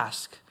afraid to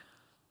ask,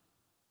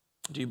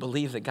 do you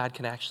believe that God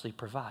can actually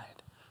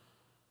provide?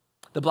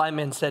 The blind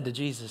man said to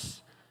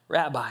Jesus,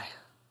 Rabbi,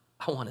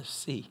 I want to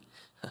see.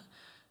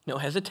 No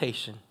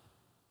hesitation.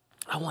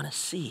 I want to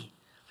see.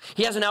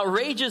 He has an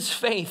outrageous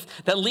faith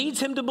that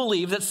leads him to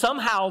believe that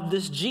somehow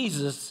this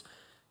Jesus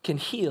can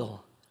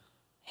heal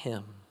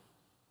him.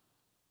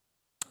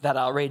 That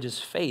outrageous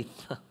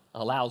faith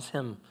allows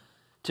him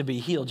to be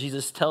healed.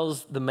 Jesus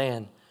tells the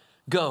man,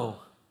 go,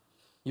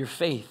 your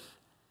faith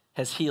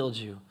has healed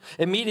you.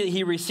 Immediately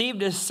he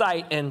received his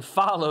sight and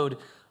followed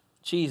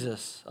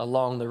Jesus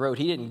along the road.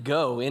 He didn't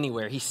go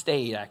anywhere. He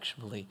stayed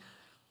actually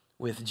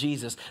with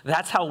Jesus.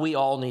 That's how we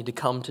all need to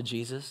come to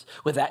Jesus,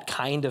 with that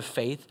kind of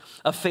faith,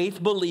 a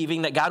faith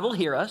believing that God will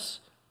hear us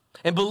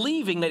and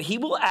believing that he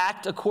will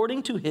act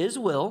according to his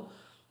will.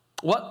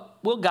 What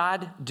will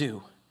God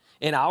do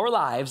in our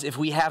lives if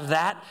we have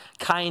that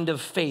kind of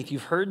faith?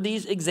 You've heard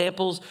these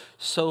examples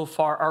so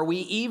far. Are we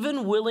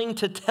even willing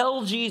to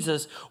tell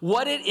Jesus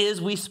what it is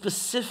we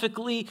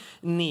specifically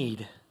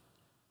need?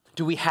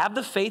 Do we have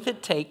the faith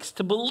it takes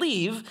to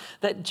believe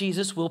that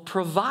Jesus will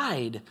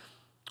provide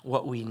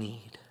what we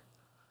need?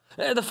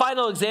 The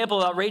final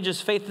example of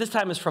outrageous faith this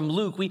time is from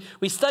Luke.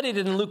 We studied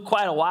it in Luke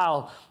quite a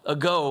while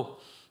ago.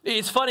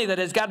 It's funny that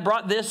as God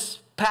brought this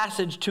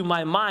passage to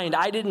my mind,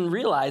 I didn't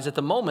realize at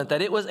the moment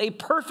that it was a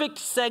perfect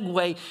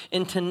segue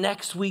into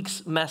next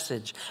week's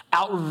message,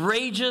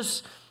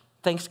 outrageous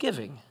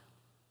Thanksgiving,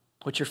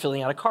 which you're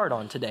filling out a card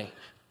on today.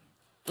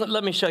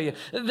 Let me show you.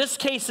 This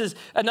case is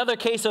another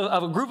case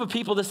of a group of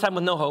people, this time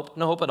with no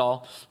hope at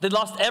all. They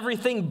lost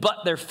everything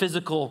but their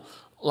physical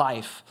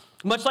life.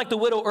 Much like the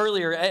widow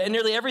earlier,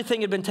 nearly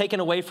everything had been taken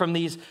away from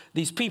these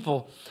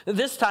people.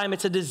 This time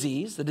it's a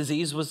disease. The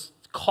disease was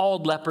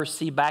called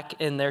leprosy back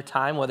in their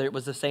time. Whether it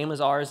was the same as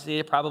ours,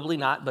 probably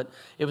not, but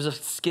it was a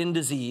skin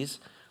disease.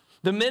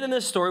 The men in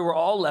this story were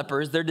all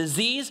lepers. Their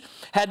disease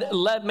had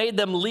made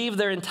them leave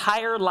their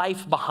entire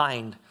life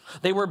behind.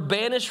 They were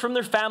banished from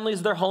their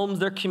families, their homes,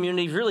 their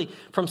communities, really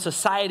from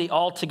society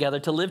altogether,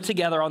 to live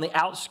together on the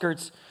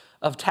outskirts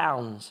of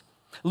towns.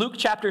 Luke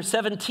chapter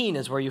 17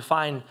 is where you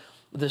find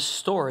this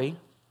story.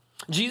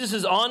 Jesus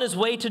is on his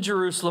way to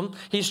Jerusalem.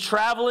 He's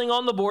traveling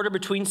on the border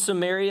between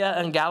Samaria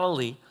and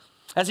Galilee.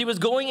 As he was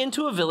going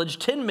into a village,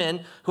 10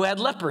 men who had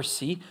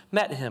leprosy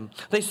met him.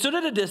 They stood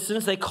at a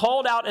distance. They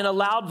called out in a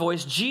loud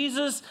voice,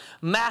 "Jesus,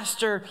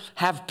 Master,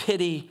 have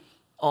pity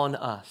on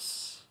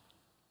us."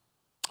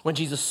 When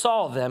Jesus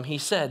saw them, he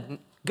said,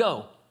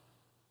 Go,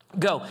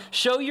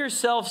 show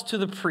yourselves to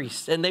the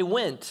priests." And they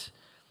went.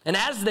 And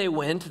as they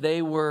went,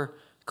 they were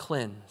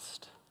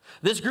cleansed.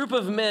 This group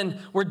of men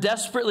were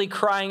desperately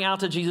crying out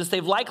to Jesus.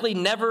 They've likely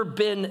never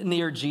been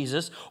near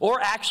Jesus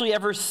or actually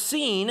ever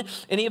seen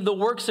any of the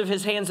works of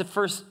his hands in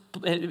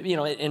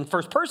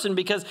first person,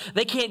 because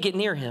they can't get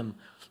near him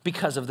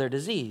because of their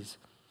disease.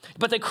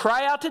 But they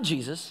cry out to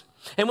Jesus,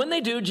 and when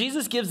they do,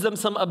 Jesus gives them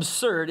some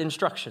absurd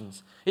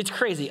instructions. It's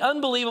crazy,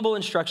 unbelievable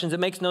instructions. It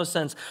makes no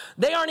sense.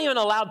 They aren't even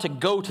allowed to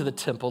go to the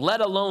temple,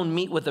 let alone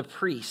meet with a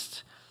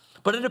priest.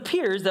 But it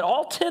appears that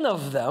all 10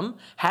 of them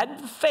had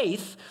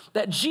faith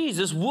that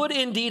Jesus would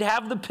indeed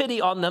have the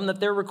pity on them that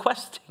they're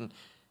requesting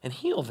and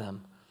heal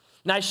them.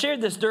 Now, I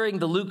shared this during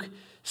the Luke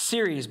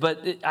series,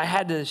 but I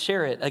had to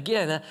share it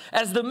again.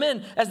 As the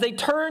men, as they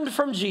turned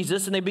from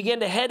Jesus and they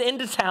began to head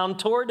into town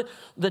toward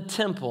the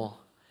temple,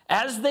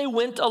 as they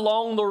went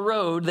along the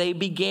road, they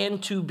began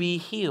to be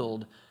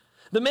healed.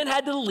 The men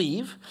had to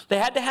leave. They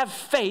had to have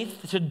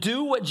faith to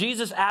do what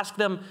Jesus asked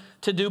them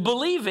to do,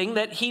 believing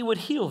that he would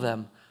heal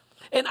them.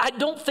 And I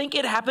don't think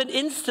it happened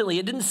instantly.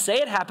 It didn't say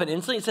it happened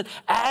instantly. It said,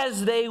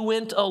 as they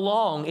went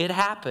along, it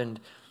happened.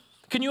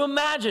 Can you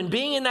imagine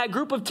being in that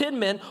group of 10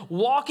 men,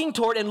 walking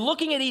toward and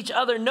looking at each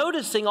other,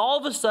 noticing all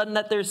of a sudden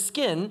that their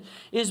skin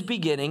is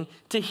beginning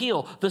to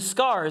heal. The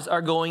scars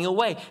are going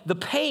away. The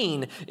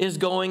pain is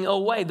going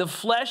away. The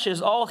flesh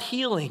is all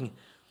healing.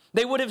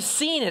 They would have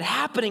seen it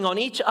happening on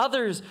each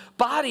other's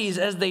bodies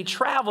as they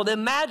traveled.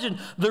 Imagine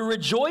the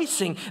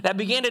rejoicing that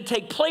began to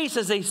take place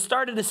as they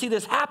started to see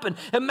this happen.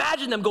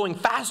 Imagine them going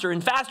faster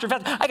and faster and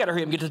faster. I got to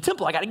hurry up and get to the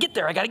temple. I got to get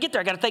there. I got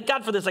to thank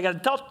God for this. I got to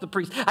talk to the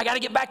priest. I got to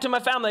get back to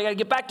my family. I got to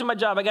get back to my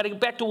job. I got to get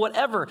back to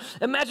whatever.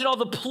 Imagine all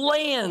the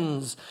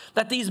plans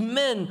that these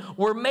men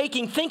were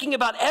making, thinking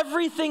about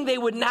everything they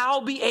would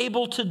now be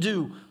able to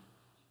do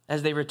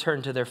as they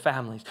return to their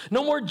families.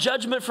 No more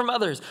judgment from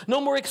others.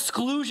 No more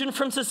exclusion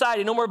from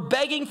society. No more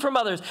begging from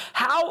others.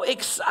 How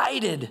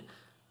excited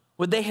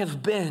would they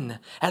have been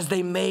as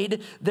they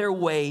made their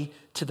way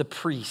to the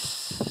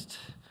priest?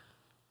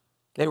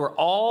 They were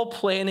all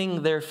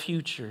planning their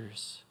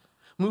futures,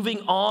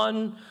 moving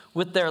on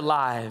with their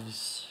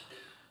lives.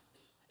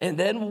 And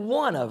then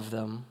one of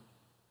them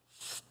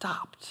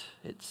stopped,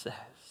 it says.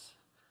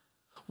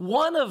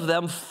 One of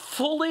them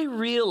fully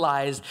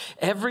realized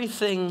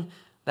everything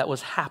that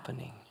was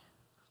happening.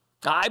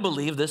 I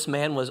believe this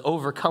man was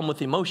overcome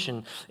with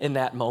emotion in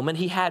that moment.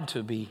 He had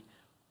to be.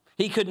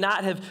 He could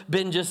not have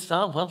been just,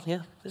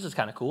 this is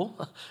kind of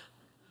cool.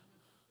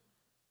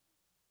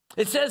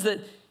 It says that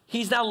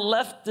he's now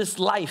left this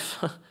life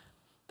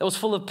that was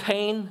full of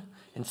pain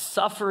and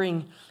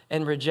suffering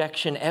and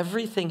rejection.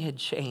 Everything had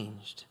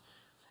changed.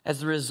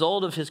 As a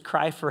result of his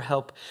cry for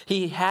help,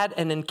 he had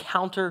an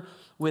encounter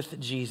with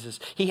Jesus.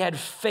 He had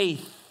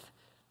faith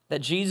that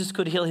Jesus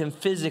could heal him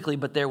physically,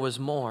 but there was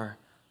more.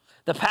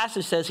 The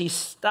passage says he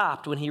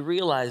stopped when he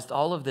realized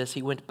all of this.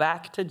 He went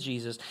back to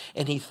Jesus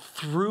and he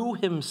threw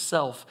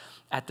himself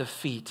at the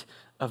feet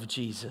of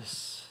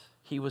Jesus.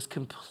 He was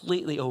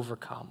completely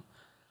overcome.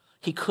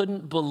 He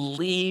couldn't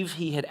believe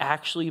he had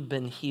actually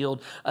been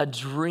healed. A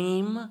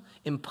dream,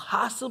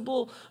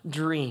 impossible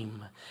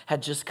dream,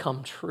 had just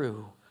come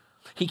true.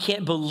 He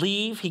can't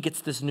believe he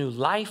gets this new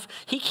life.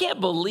 He can't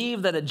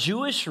believe that a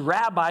Jewish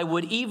rabbi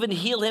would even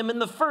heal him in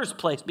the first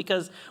place,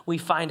 because we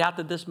find out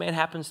that this man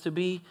happens to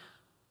be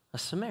a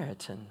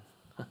Samaritan.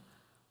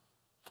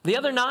 The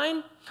other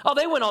 9,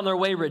 they went on their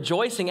way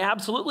rejoicing,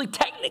 absolutely.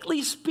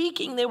 Technically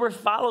speaking, they were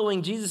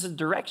following Jesus'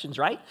 directions,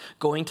 right?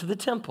 Going to the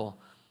temple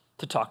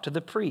to talk to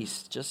the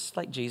priest, just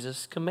like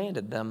Jesus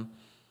commanded them.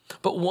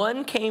 But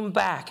one came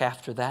back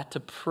after that to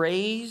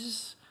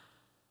praise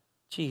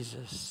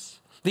Jesus.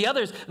 The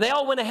others, they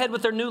all went ahead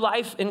with their new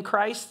life in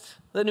Christ,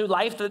 the new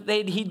life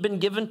that he'd been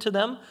given to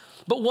them.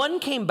 But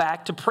one came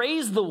back to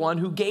praise the one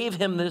who gave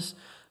him this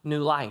new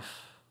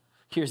life.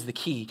 Here's the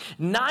key.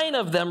 9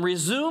 of them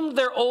resumed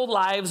their old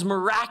lives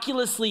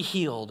miraculously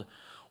healed.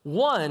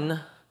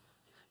 One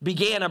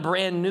began a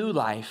brand new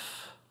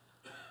life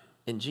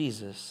in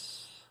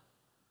Jesus.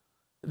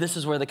 This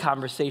is where the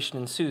conversation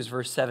ensues,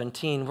 verse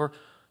 17, where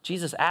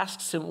Jesus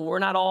asks him, "We're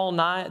not all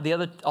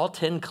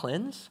 10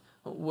 cleansed?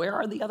 Where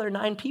are the other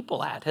 9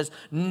 people at? Has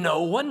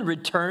no one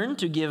returned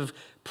to give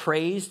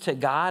praise to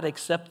God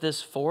except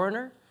this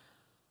foreigner?"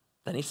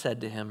 Then he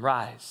said to him,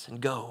 "Rise and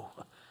go.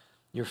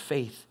 Your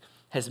faith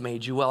has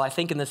made you well." I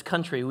think in this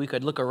country we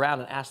could look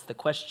around and ask the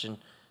question,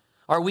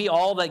 are we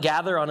all that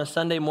gather on a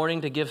Sunday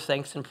morning to give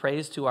thanks and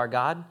praise to our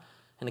God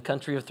in a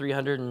country of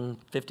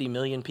 350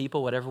 million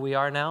people, whatever we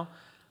are now?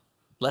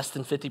 Less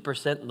than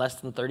 50%, less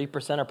than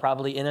 30% are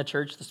probably in a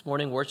church this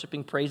morning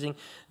worshiping, praising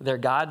their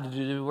God.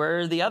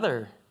 Where are the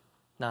other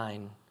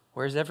 9?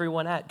 Where's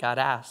everyone at? God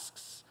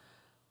asks.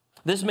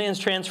 This man's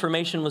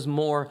transformation was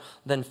more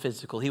than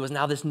physical. He was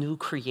now this new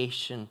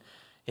creation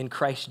in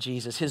Christ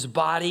Jesus. His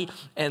body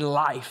and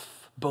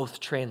life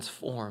both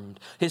transformed.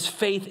 His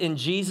faith in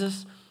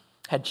Jesus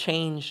had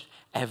changed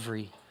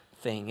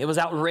everything. It was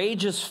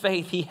outrageous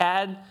faith he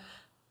had,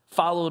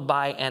 followed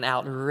by an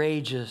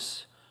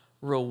outrageous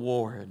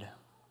reward.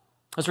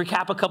 Let's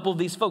recap a couple of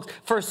these folks.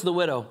 First, the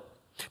widow.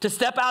 To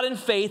step out in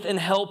faith and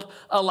help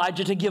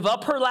Elijah to give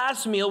up her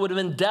last meal would have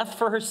been death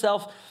for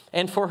herself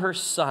and for her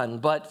son,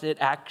 but it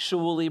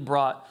actually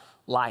brought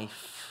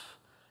life.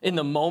 In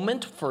the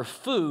moment for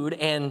food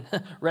and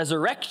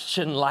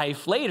resurrection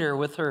life later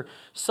with her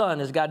son,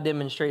 as God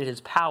demonstrated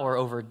his power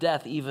over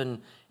death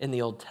even in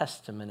the Old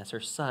Testament as her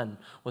son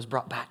was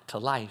brought back to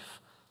life.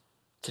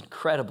 It's an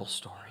incredible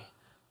story.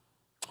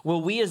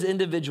 Will we as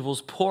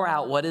individuals pour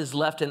out what is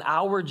left in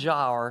our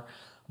jar,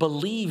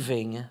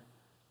 believing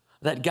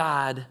that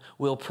God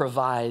will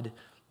provide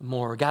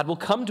more? God will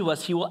come to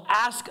us. He will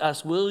ask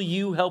us, will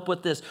you help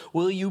with this?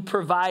 Will you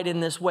provide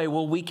in this way?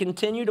 Will we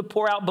continue to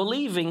pour out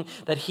believing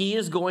that he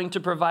is going to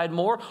provide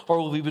more? Or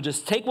will we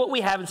just take what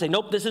we have and say,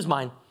 nope, this is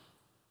mine?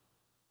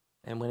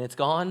 And when it's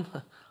gone,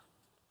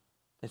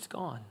 it's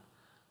gone.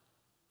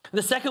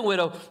 The second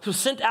widow was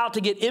sent out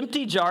to get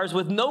empty jars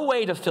with no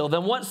way to fill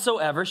them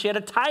whatsoever. She had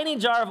a tiny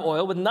jar of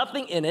oil with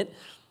nothing in it,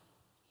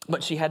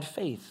 but she had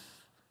faith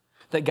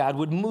that God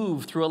would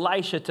move through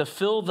Elisha to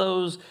fill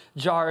those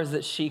jars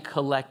that she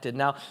collected.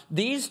 Now,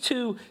 these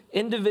 2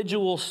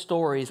 individual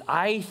stories,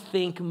 I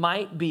think,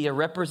 might be a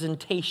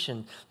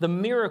representation. The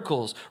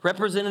miracles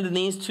represented in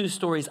these 2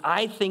 stories,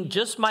 I think,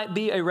 just might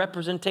be a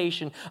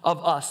representation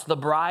of us, the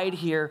bride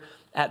here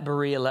at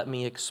Berea. Let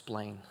me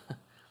explain.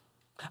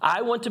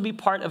 I want to be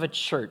part of a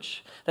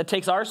church that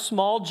takes our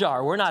small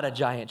jar, we're not a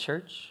giant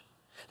church,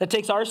 that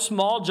takes our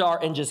small jar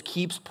and just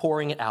keeps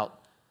pouring it out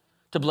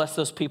to bless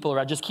those people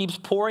around, just keeps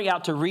pouring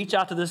out to reach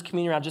out to this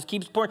community around, just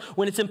keeps pouring.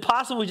 When it's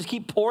impossible, we just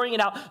keep pouring it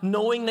out,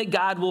 knowing that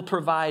God will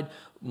provide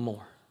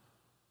more.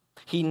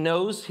 He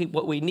knows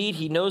what we need.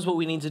 He knows what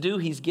we need to do.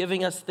 He's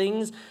giving us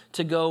things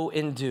to go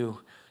and do.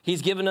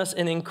 He's given us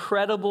an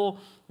incredible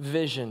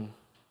vision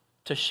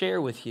to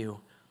share with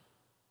you.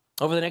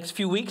 Over the next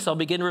few weeks, I'll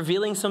begin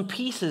revealing some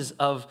pieces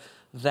of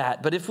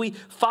that. But if we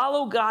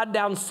follow God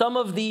down some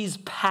of these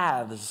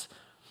paths,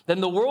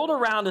 then the world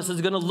around us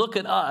is going to look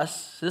at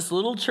us, this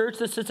little church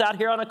that sits out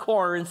here on a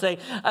corner, and say,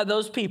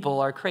 those people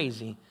are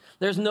crazy.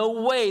 There's no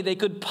way they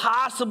could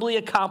possibly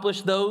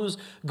accomplish those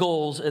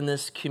goals in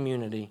this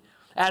community.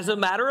 As a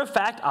matter of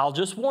fact, I'll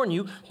just warn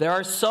you, there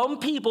are some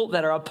people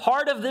that are a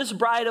part of this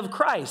bride of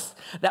Christ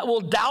that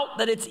will doubt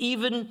that it's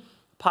even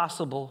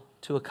possible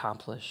to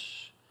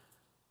accomplish.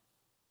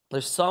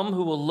 There's some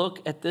who will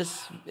look at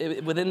this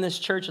within this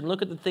church and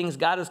look at the things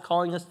God is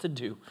calling us to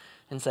do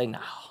and say, no,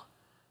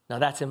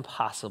 that's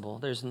impossible.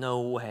 There's no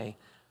way.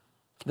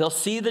 They'll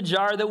see the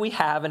jar that we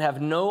have and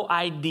have no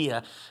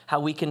idea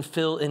how we can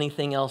fill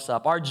anything else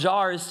up. Our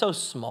jar is so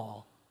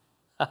small.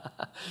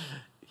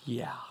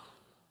 Yeah.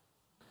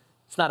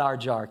 It's not our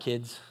jar,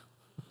 kids.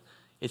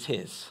 It's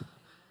his.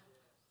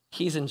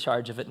 He's in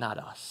charge of it, not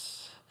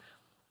us.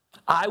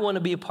 I want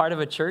to be a part of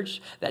a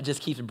church that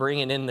just keeps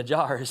bringing in the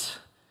jars,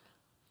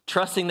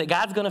 trusting that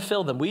God's going to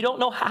fill them. We don't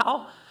know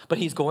how, but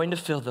he's going to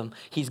fill them.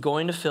 He's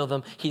going to fill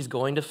them. He's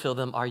going to fill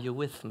them. Are you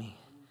with me?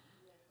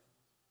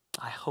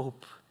 I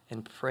hope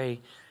and pray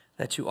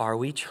that you are.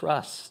 We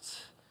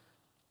trust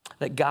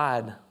that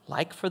God,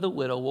 like for the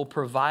widow, will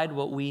provide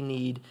what we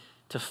need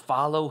to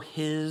follow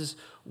his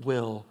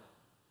will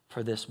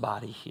for this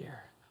body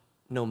here.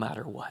 no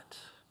matter what.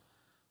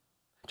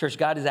 Church,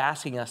 God is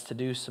asking us to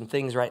do some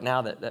things right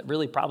now that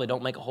really probably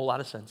don't make a whole lot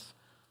of sense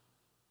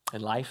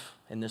in life,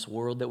 in this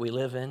world that we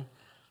live in.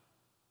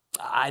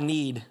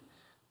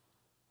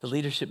 The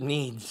leadership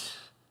needs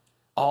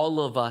all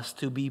of us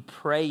to be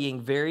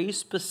praying very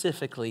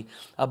specifically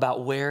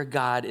about where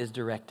God is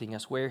directing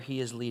us, where he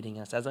is leading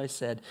us. As I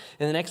said,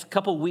 in the next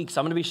couple weeks,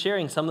 I'm going to be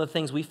sharing some of the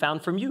things we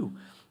found from you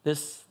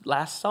this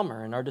last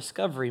summer in our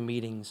discovery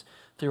meetings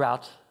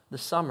throughout the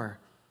summer.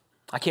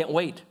 I can't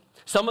wait.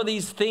 Some of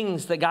these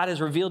things that God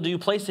has revealed to you,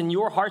 placed in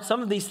your heart,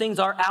 some of these things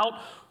are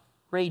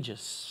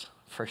outrageous,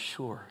 for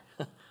sure.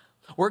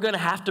 We're going to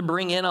have to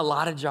bring in a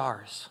lot of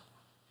jars.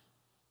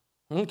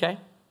 Okay.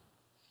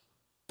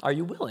 Are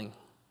you willing?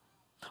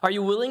 Are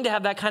you willing to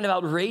have that kind of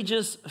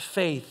outrageous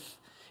faith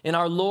in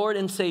our Lord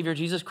and Savior,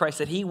 Jesus Christ,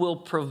 that he will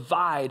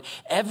provide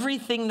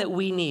everything that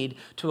we need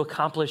to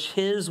accomplish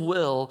his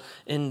will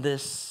in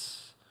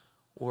this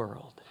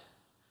world?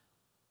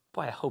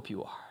 Boy, I hope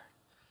you are.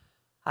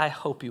 I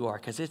hope you are,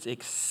 because it's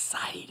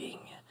exciting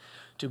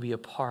to be a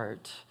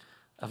part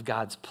of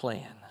God's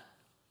plan.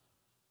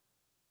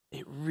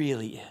 It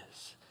really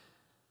is.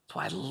 That's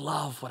why I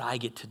love what I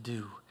get to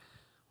do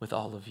with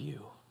all of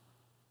you.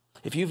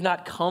 If you've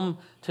not come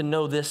to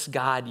know this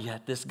God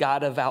yet, this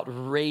God of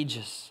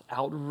outrageous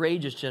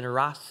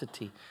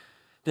generosity,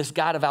 this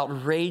God of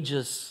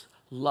outrageous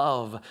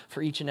love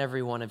for each and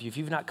every one of you, if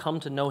you've not come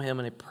to know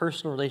him in a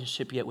personal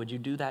relationship yet, would you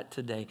do that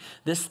today?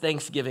 This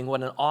Thanksgiving,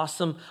 what an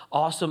awesome,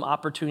 awesome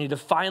opportunity to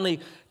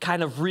finally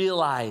kind of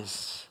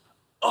realize,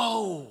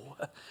 oh,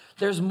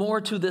 there's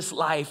more to this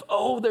life.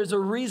 Oh, there's a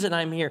reason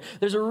I'm here.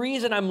 There's a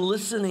reason I'm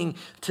listening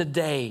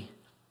today.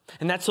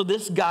 And that's so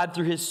this God,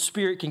 through his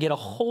Spirit, can get a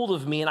hold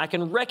of me and I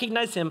can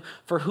recognize him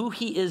for who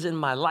he is in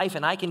my life,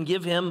 and I can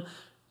give him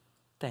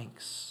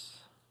thanks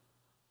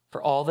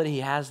for all that he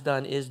has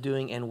done, is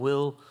doing, and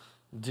will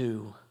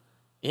do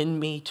in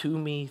me, to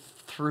me,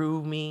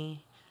 through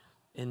me,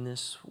 in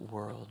this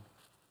world.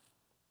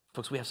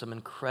 Folks, we have some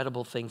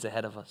incredible things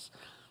ahead of us.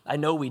 I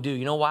know we do.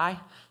 You know why?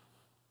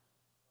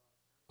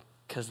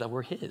 Because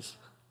we're his.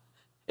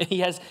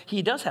 And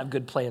he does have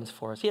good plans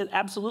for us. He has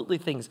absolutely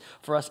things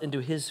for us into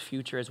his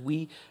future as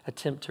we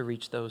attempt to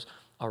reach those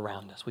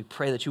around us. We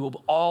pray that you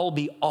will all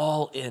be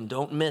all in.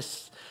 Don't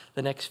miss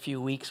the next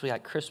few weeks. We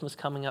got Christmas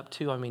coming up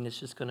too. I mean, it's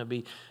just going to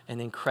be an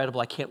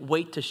incredible. I can't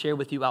wait to share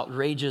with you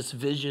outrageous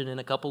vision in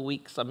a couple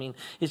weeks. I mean,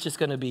 it's just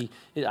going to be,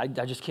 I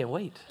just can't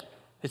wait.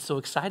 It's so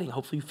exciting.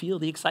 Hopefully you feel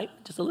the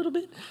excitement just a little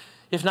bit.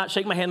 If not,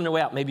 shake my hand on the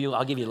way out. Maybe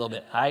I'll give you a little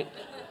bit, all right?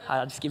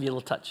 I'll just give you a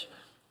little touch.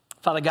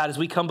 Father God, as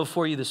we come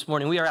before you this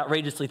morning, we are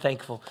outrageously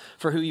thankful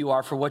for who you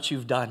are, for what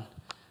you've done.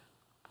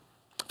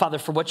 Father,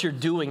 for what you're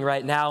doing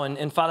right now.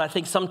 And Father, I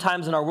think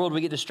sometimes in our world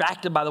we get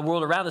distracted by the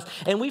world around us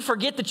and we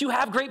forget that you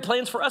have great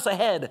plans for us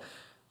ahead.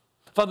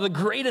 Father, the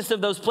greatest of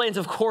those plans,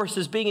 of course,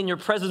 is being in your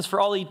presence for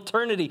all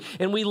eternity.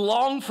 And we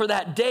long for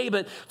that day,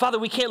 but Father,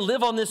 we can't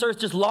live on this earth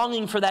just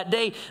longing for that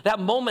day. That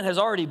moment has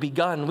already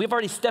begun. We've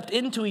already stepped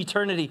into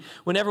eternity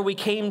whenever we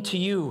came to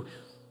you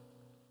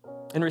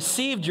and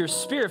received your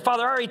Spirit.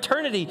 Father, our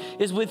eternity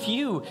is with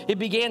you. It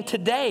began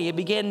today. It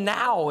began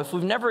now. If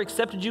we've never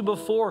accepted you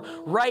before,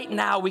 right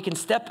now we can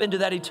step into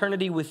that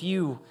eternity with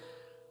you.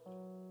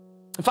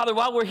 And Father,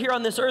 while we're here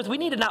on this earth, we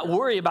need to not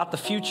worry about the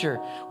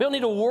future. We don't need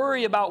to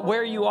worry about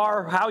where you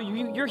are, how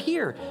you're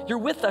here. You're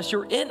with us.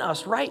 You're in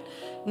us right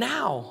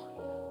now.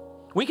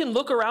 We can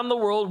look around the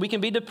world. We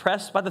can be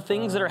depressed by the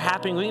things that are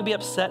happening. We can be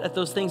upset at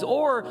those things.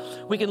 Or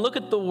we can look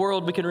at the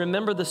world. We can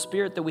remember the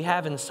Spirit that we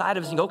have inside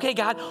of us and go, okay,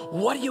 God,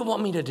 what do you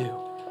want me to do?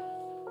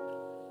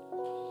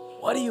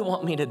 What do you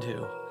want me to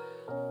do?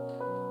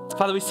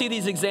 Father, we see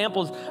these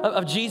examples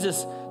of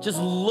Jesus just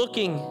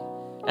looking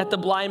at the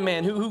blind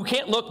man who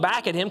can't look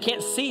back at him,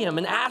 can't see him,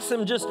 and asks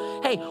him just,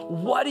 hey,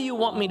 what do you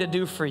want me to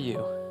do for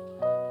you?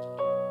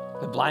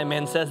 The blind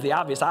man says the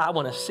obvious, I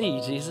want to see,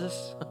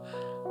 Jesus.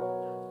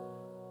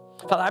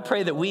 Father, I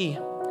pray that we,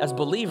 as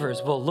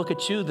believers, will look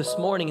at you this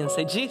morning and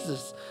say,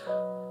 Jesus,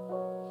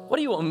 what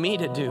do you want me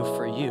to do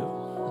for you?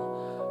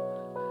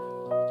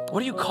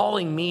 What are you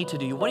calling me to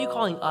do? What are you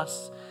calling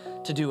us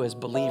to do as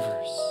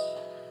believers?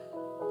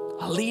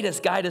 Lead us,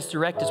 guide us,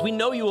 direct us. We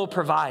know you will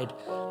provide.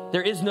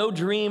 There is no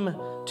dream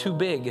too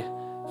big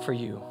for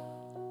you.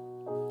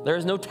 There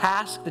is no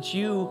task that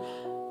you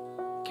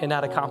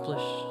cannot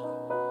accomplish.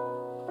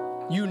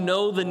 You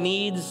know the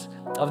needs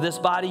of this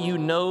body. You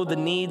know the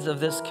needs of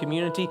this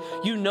community.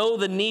 You know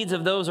the needs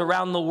of those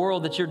around the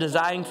world that you're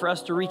desiring for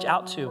us to reach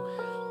out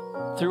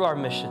to through our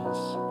missions.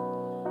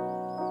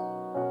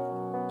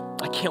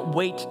 I can't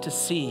wait to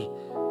see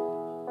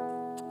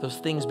those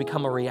things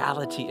become a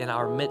reality in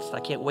our midst. I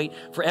can't wait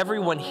for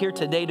everyone here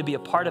today to be a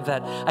part of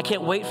that. I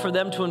can't wait for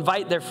them to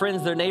invite their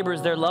friends, their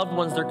neighbors, their loved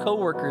ones, their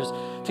coworkers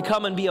to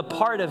come and be a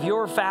part of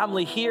your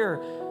family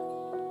here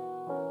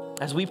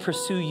as we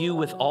pursue you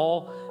with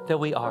all that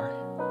we are.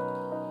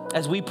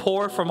 As we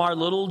pour from our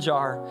little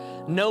jar,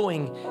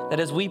 knowing that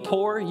as we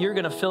pour, you're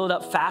going to fill it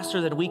up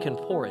faster than we can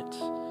pour it.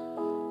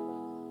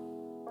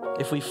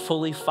 If we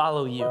fully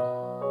follow you,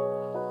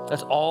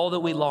 that's all that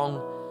we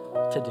long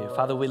to do.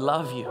 Father, we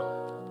love you.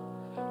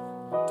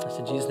 It's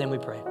in Jesus' name we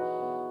pray.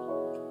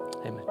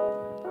 Amen.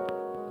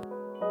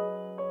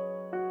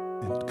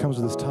 It comes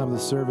to this time of the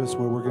service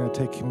where we're going to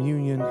take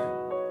communion.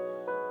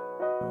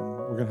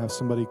 We're going to have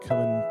somebody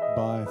coming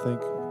by. I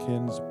think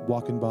Ken's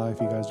walking by.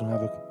 If you guys don't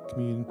have a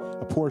communion,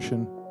 a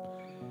portion,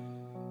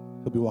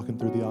 he'll be walking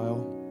through the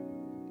aisle.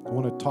 I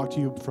want to talk to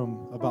you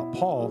about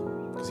Paul,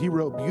 because he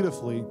wrote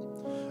beautifully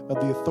of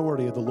the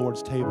authority of the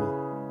Lord's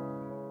table.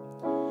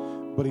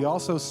 But he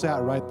also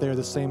sat right there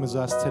the same as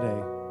us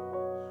today.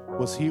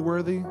 Was he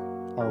worthy?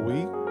 Are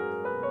we?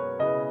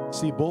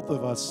 See, both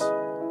of us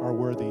are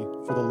worthy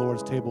for the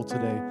Lord's table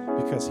today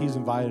because he's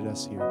invited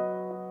us here.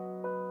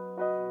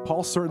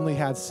 Paul certainly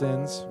had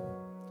sins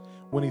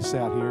when he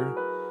sat here.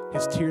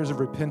 His tears of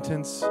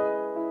repentance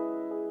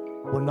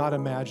were not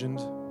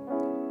imagined,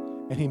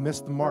 and he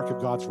missed the mark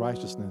of God's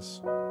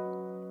righteousness.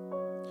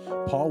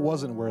 Paul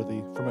wasn't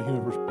worthy from a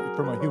human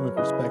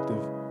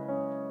perspective.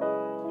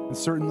 And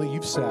certainly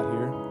you've sat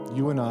here,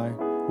 you and I,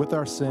 with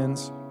our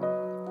sins.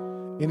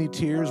 Any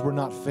tears were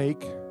not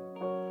fake.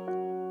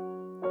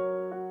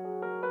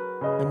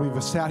 And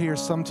we've sat here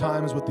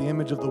sometimes with the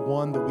image of the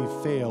one that we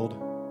failed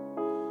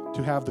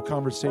to have the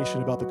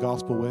conversation about the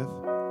gospel with.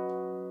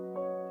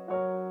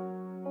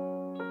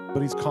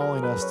 But he's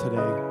calling us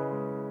today,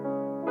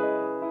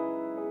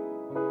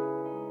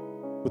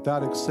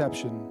 without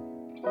exception,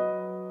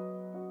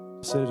 to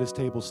sit at his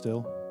table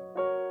still.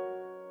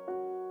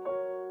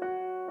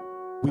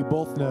 We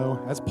both know,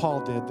 as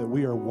Paul did, that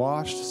we are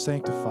washed,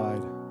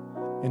 sanctified,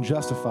 and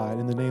justified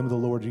in the name of the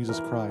Lord Jesus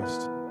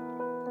Christ.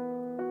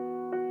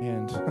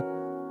 And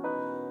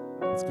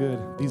it's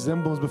good. These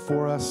emblems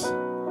before us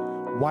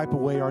wipe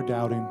away our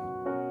doubting.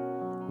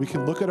 We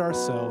can look at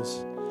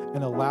ourselves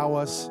and allow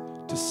us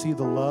to see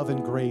the love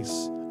and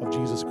grace of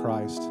Jesus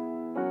Christ.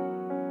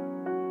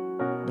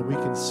 And we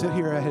can sit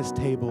here at his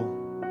table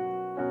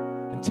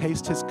and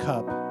taste his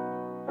cup,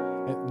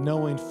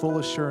 knowing full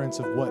assurance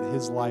of what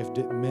his life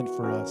meant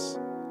for us,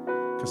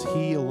 because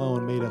he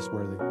alone made us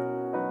worthy.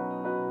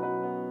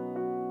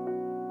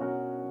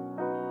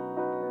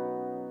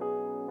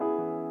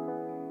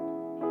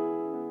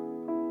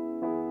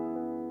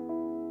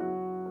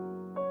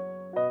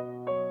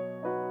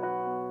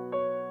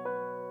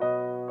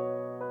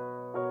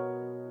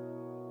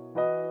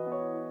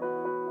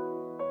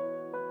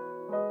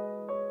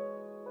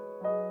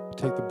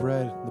 Take the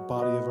bread, the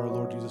body of our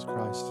Lord Jesus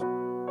Christ,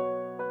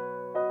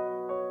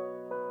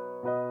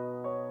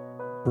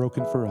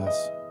 broken for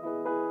us.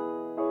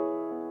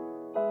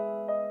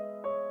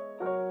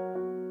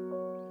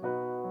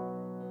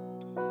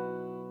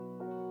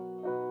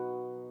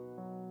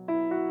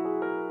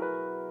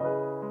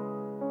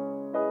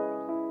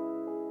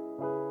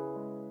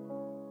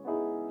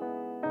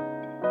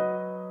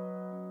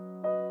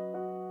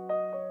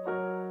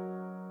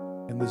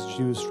 And this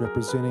juice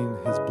representing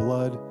his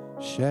blood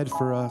shed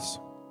for us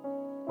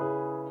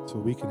so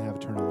we can have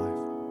eternal life.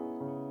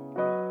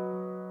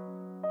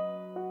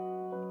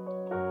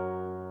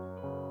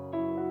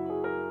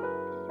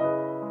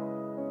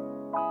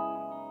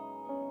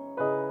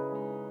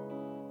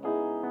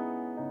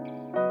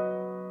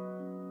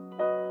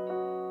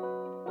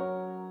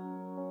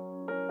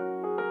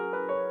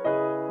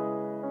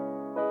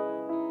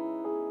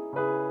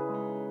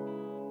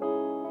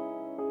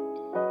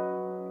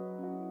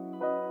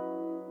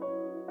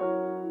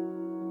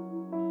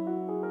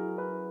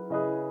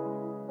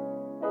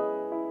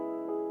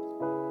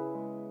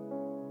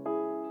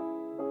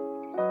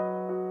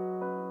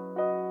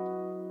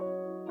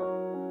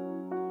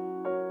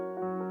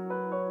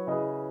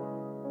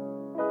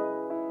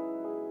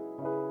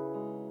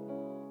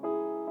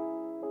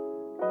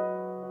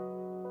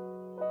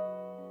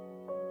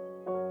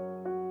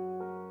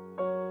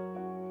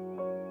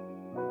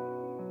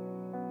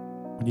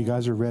 When you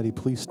guys are ready,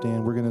 please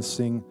stand. We're going to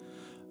sing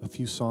a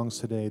few songs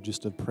today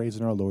just of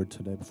praising our Lord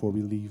today before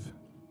we leave.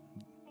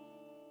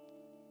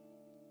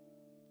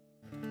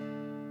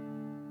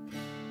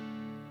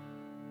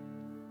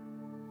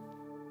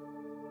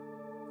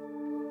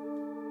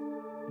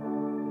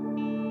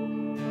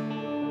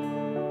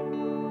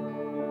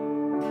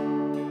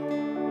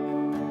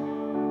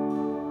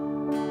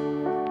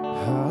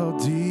 How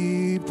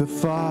deep the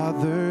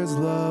Father's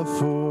love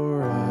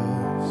for us.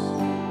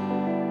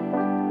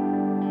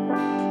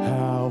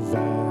 How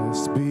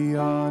vast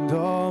beyond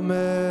all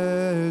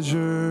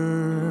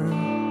measure,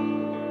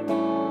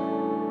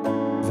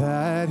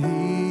 that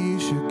he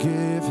should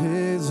give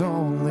his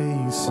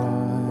only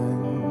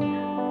Son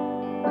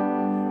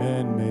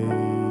and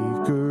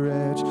make a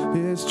wretch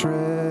his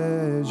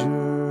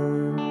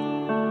treasure.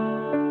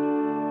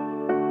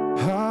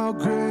 How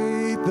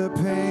great the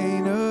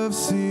pain of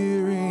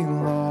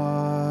searing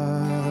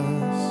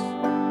loss.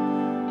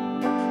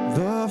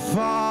 The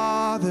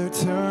Father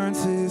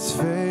turns his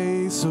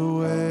face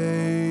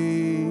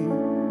away,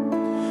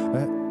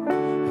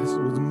 as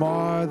would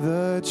mar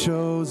the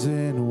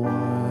chosen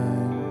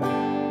one,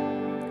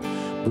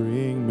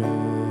 bring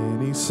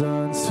many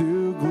sons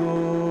to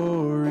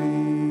glory.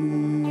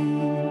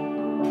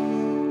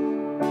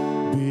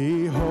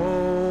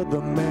 Behold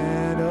the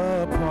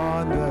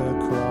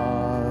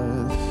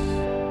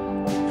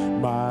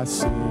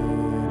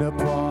sin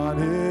upon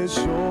his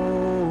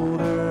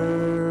shoulders.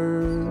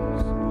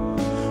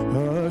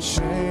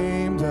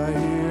 Ashamed, I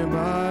hear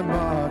my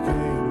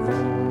mocking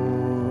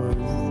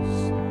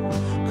voice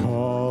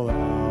call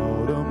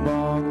out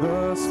among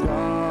the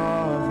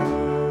scoffers.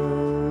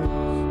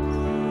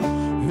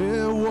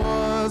 It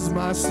was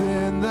my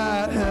sin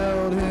that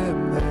held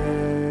him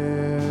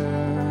there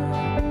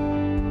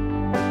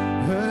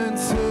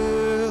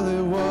until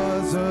it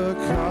was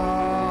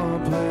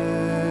accomplished.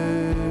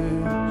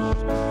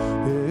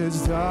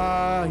 His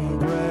dying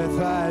breath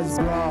has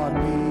brought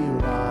me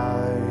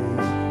life.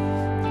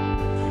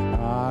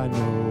 I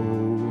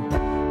know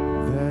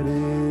that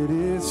it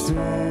is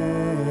finished.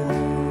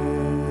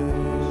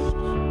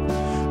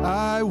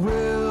 I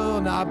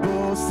will not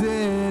boast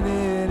in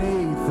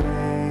anything.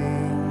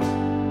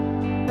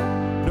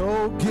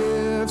 No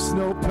gifts,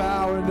 no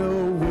power,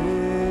 no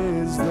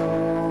wisdom.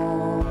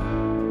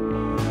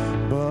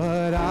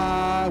 But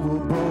I will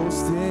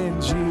boast in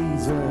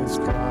Jesus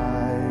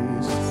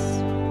Christ,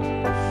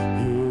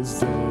 his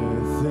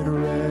death and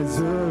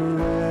resurrection.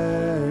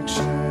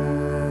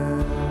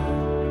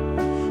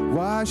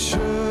 Why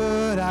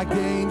should I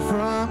gain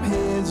from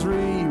his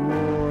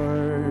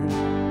reward?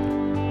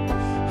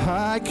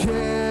 I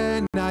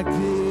cannot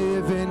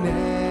give an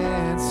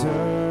answer,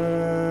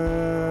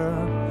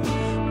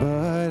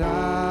 but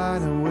I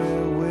know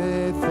it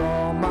with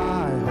all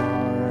my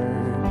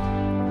heart.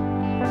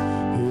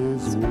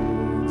 His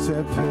wounds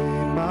have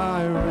paid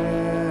my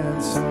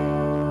ransom,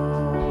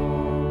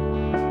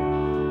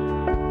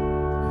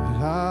 but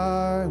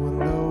I will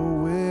know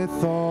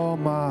with all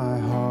my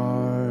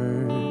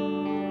heart.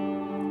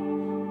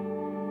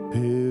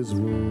 His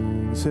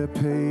wounds have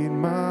paid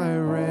my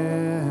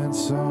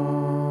ransom.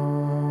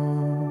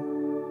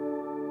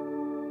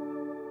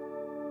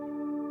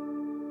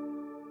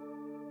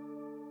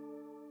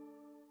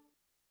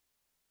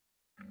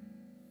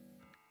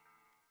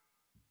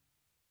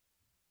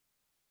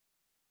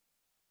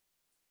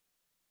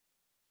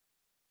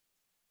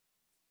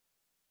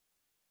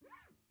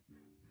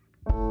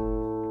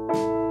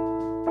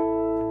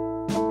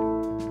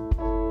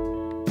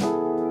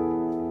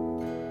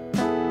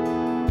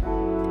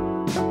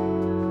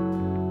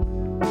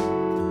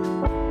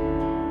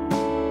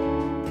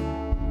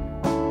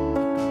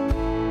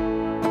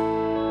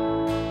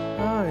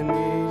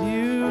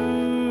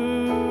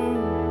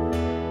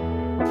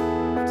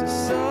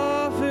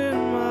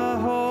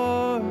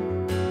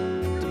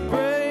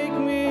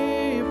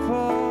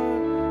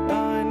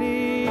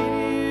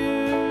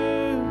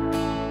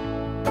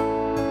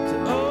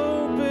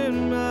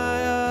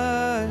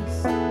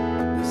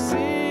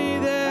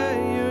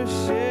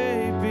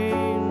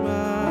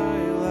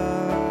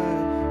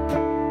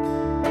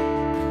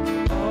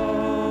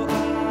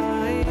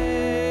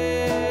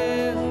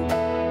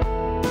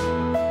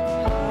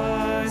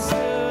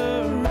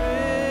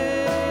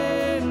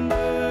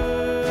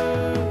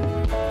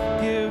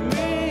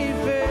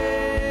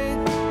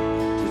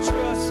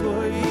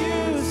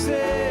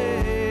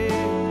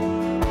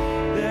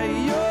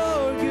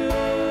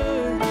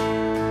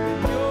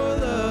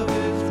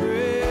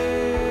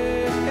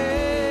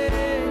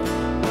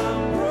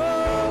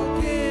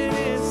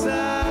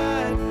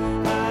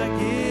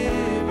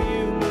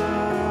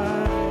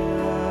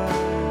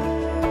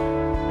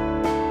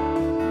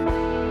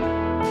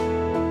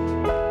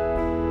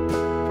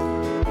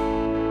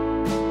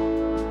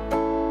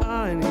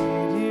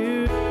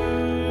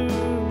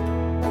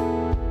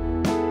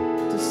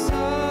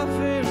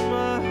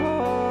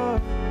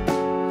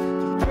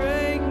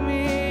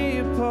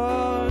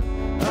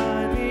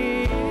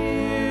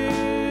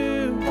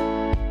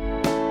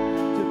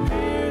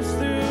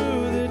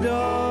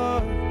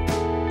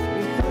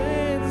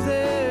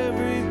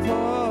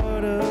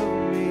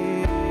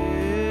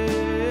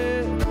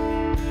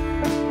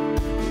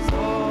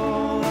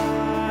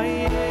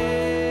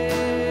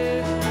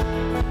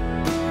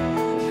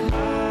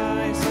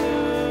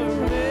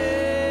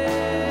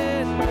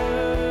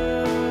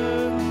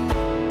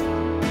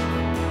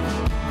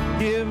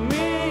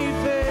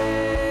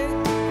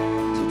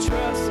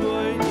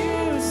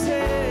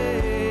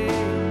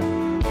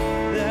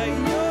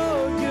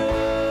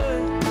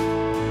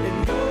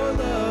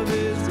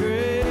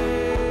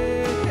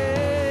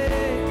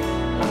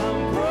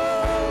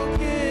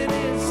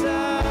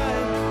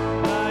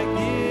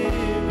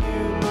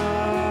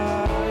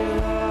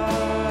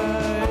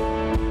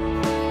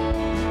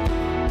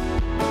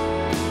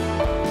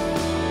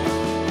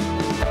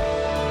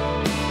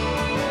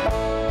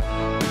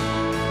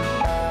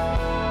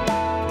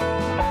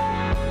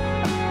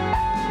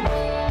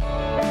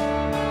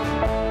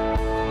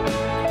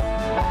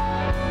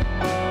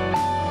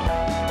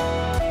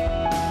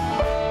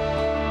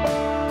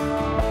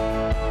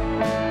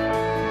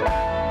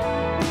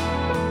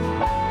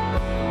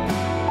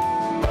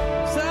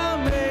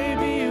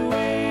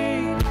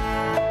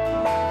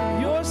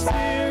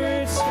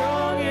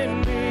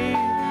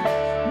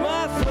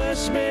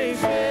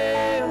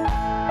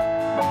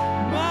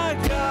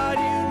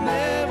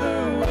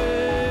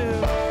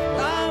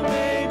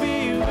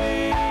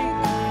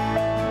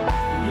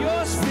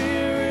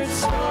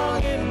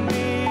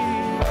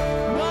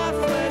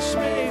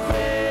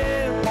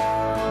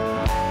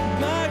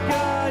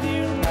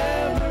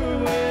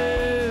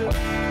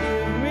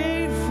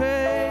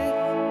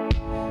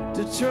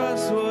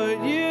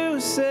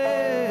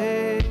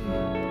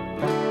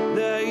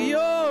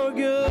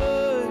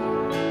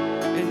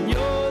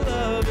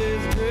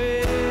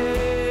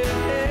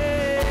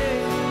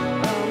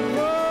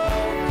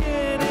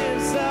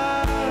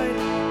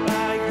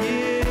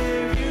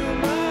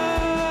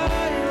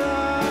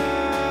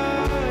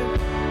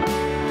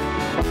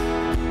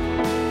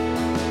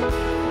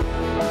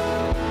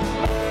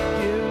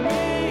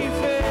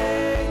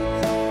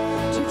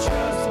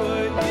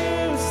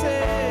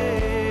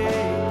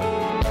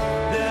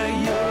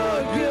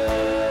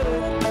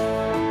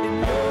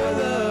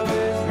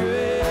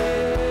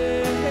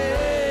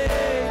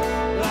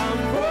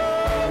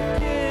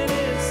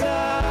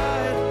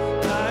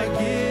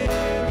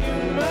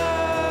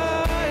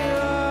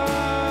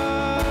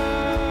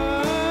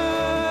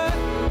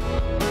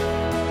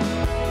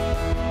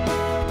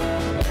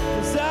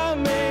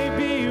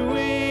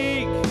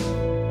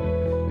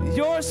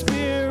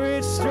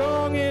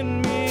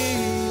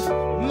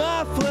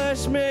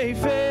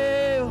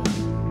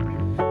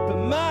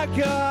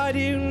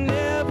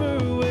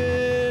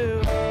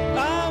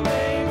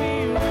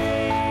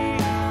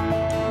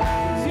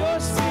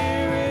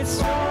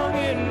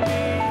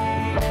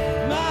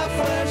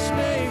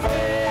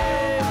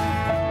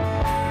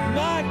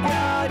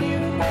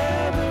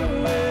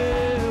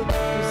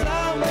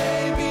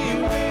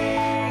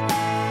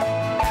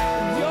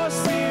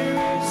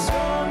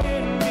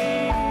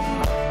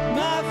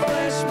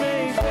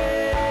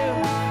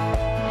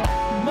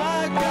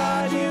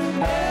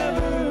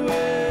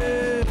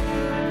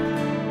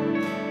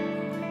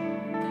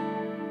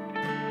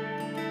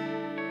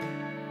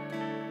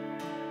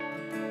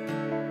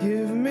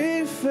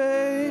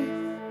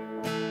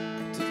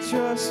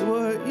 trust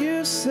what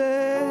you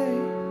say,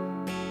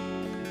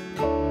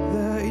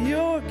 that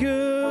you're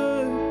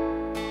good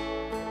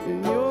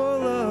and your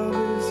love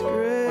is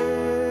great.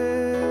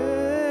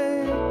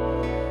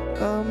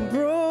 I'm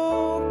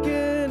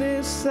broken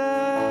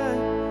inside,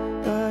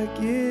 I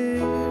give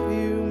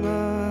you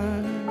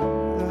my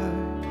life.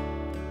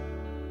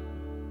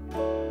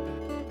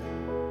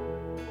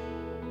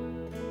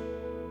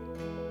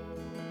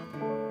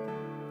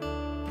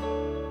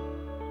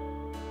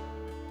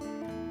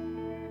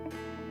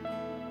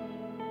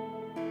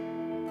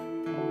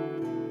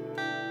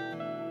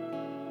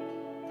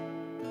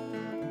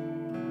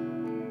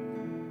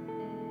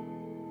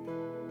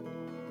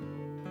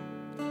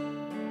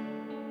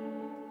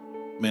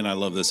 Man, I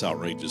love this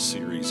outrageous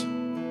series.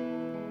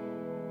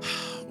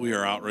 We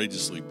are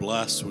outrageously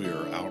blessed. We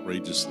are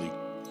outrageously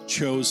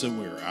chosen.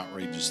 We are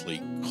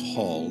outrageously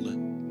called.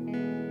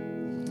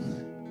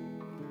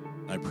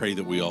 I pray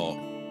that we all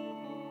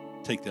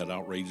take that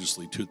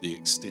outrageously to the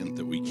extent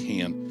that we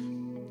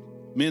can.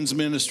 Men's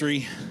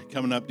ministry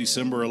coming up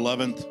December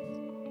 11th.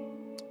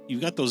 You've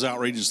got those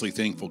outrageously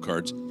thankful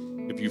cards.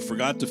 If you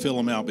forgot to fill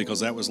them out, because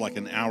that was like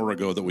an hour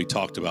ago that we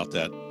talked about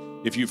that.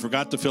 If you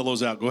forgot to fill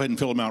those out, go ahead and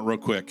fill them out real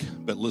quick,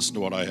 but listen to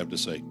what I have to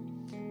say.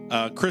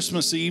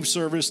 Christmas Eve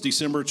service,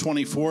 December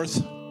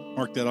 24th.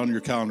 Mark that on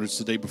your calendar. It's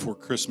the day before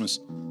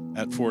Christmas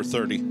at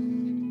 4:30.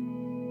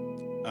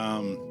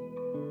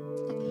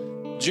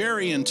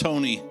 Jerry and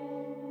Tony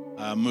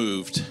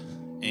moved,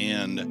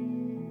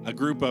 and a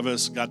group of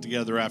us got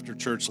together after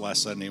church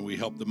last Sunday, and we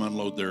helped them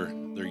unload their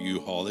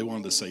U-Haul. They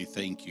wanted to say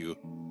thank you.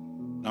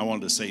 And I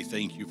wanted to say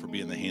thank you for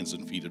being the hands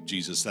and feet of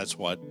Jesus. That's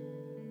what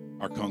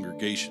our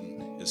congregation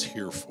is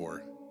here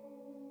for,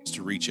 is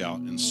to reach out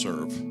and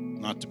serve,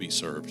 not to be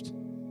served,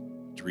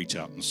 to reach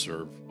out and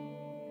serve.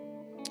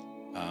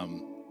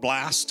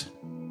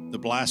 The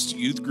Blast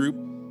youth group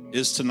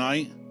is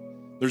tonight.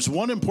 There's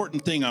one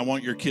important thing I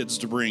want your kids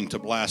to bring to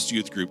Blast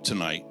youth group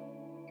tonight.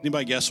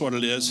 Anybody guess what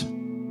it is?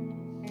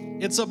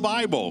 It's a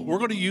Bible. We're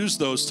going to use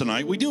those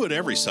tonight. We do it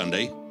every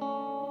Sunday,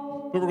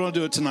 but we're going to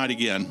do it tonight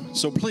again.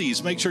 So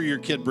please make sure your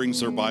kid brings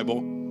their Bible,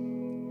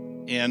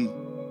 and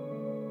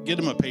get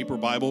them a paper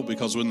Bible,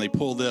 because when they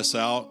pull this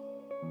out,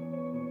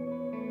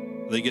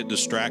 they get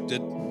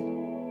distracted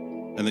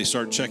and they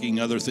start checking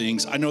other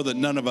things. I know that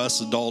none of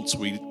us adults,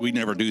 we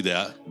never do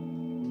that.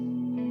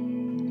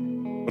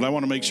 But I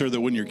want to make sure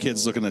that when your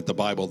kid's looking at the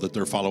Bible that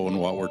they're following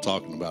what we're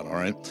talking about, all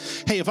right?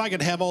 Hey, if I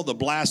could have all the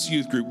Blast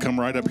youth group come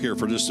right up here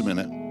for just a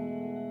minute.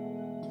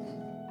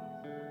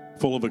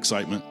 Full of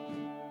excitement.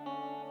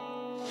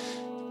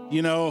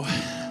 You know,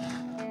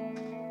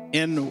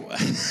 in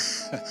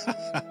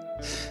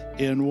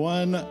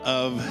one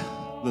of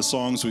the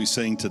songs we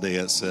sang today,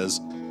 it says,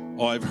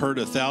 "Oh, I've heard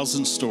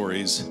 1,000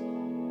 stories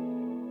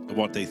of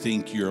what they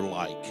think you're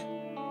like."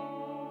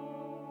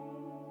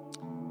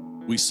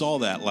 We saw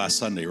that last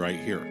Sunday right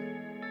here.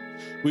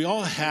 We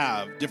all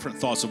have different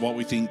thoughts of what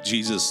we think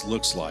Jesus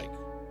looks like.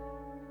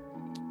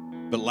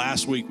 But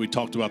last week we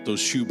talked about those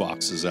shoe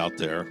boxes out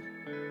there.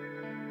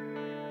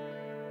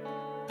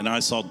 And I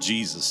saw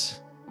Jesus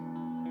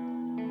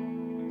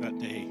that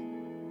day.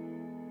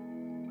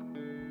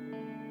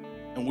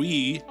 And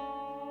we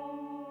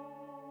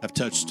have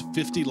touched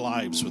 50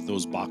 lives with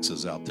those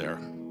boxes out there.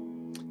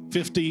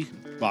 50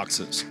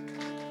 boxes.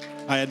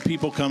 I had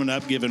people coming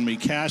up giving me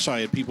cash.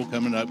 I had people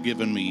coming up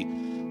giving me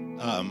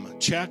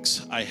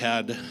checks. I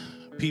had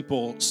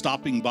people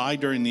stopping by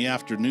during the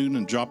afternoon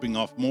and dropping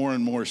off more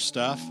and more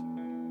stuff.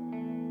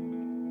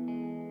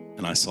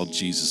 And I saw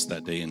Jesus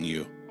that day in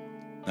you.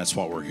 That's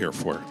what we're here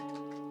for.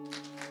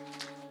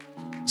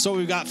 So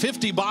we've got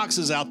 50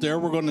 boxes out there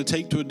we're going to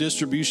take to a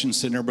distribution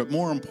center, but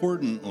more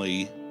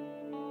importantly,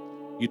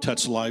 you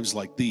touch lives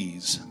like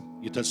these.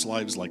 You touch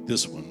lives like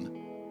this one.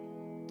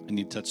 And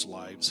you touch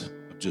lives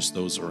of just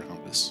those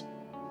around us.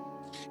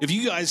 If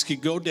you guys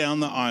could go down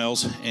the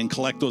aisles and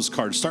collect those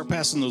cards, start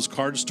passing those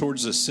cards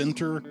towards the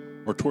center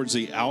or towards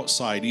the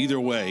outside, either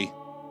way.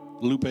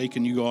 Lupe,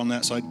 can you go on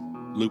that side?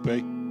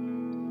 Lupe?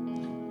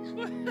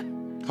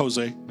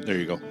 Jose, there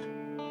you go.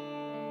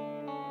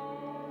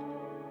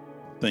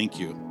 Thank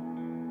you.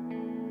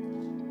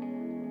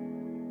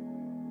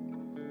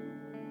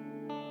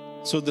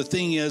 So the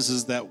thing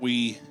is that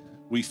we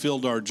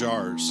filled our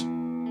jars.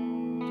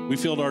 We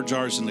filled our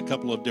jars in a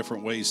couple of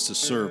different ways to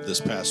serve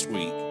this past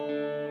week.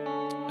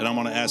 And I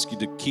want to ask you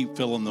to keep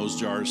filling those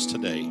jars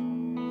today.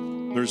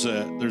 There's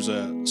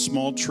a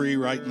small tree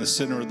right in the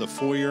center of the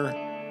foyer.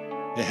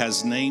 It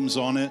has names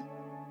on it.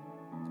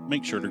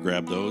 Make sure to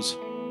grab those.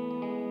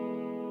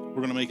 We're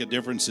going to make a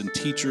difference in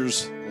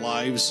teachers'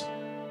 lives,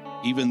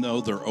 even though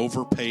they're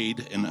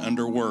overpaid and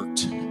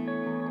underworked.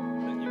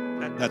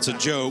 That's a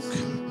joke.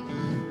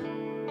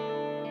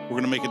 We're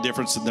going to make a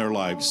difference in their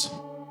lives.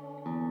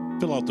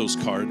 Fill out those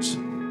cards.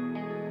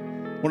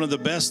 One of the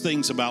best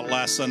things about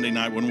last Sunday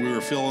night when we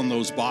were filling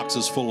those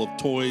boxes full of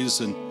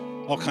toys and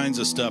all kinds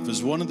of stuff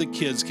is one of the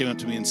kids came up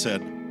to me and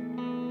said,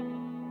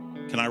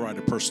 "Can I write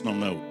a personal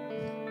note?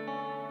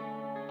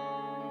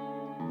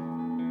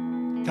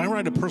 Can I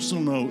write a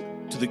personal note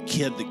to the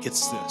kid that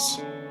gets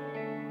this?"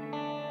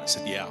 I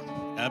said, yeah,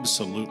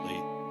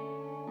 absolutely.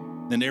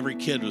 Then every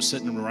kid was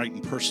sitting and writing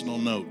personal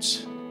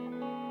notes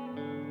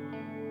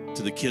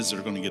to the kids that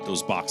are going to get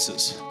those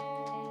boxes.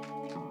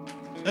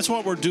 That's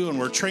what we're doing.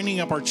 We're training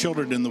up our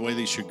children in the way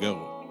they should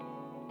go.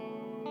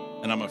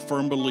 And I'm a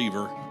firm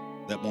believer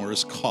that more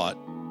is caught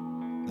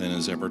than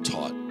is ever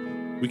taught.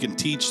 We can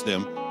teach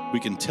them, we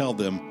can tell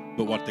them,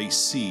 but what they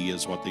see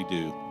is what they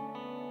do.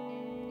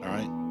 All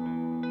right?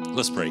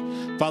 Let's pray.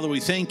 Father,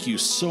 we thank you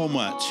so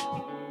much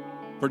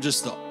for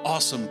just the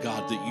awesome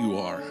God that you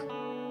are.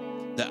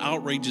 The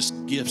outrageous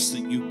gifts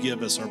that you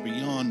give us are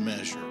beyond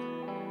measure.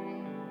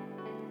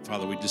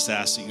 Father, we just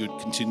ask that you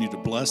would continue to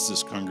bless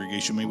this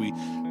congregation. May we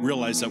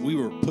realize that we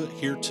were put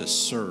here to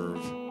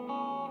serve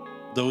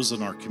those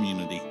in our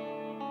community.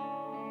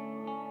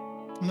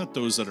 Not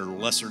those that are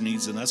lesser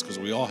needs than us, because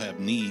we all have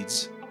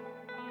needs.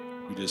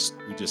 We just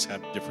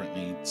have different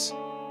needs.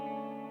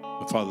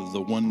 But Father,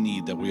 the one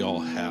need that we all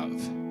have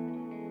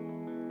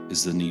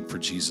is the need for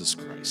Jesus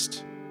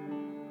Christ.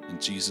 In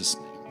Jesus'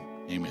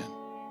 name, amen.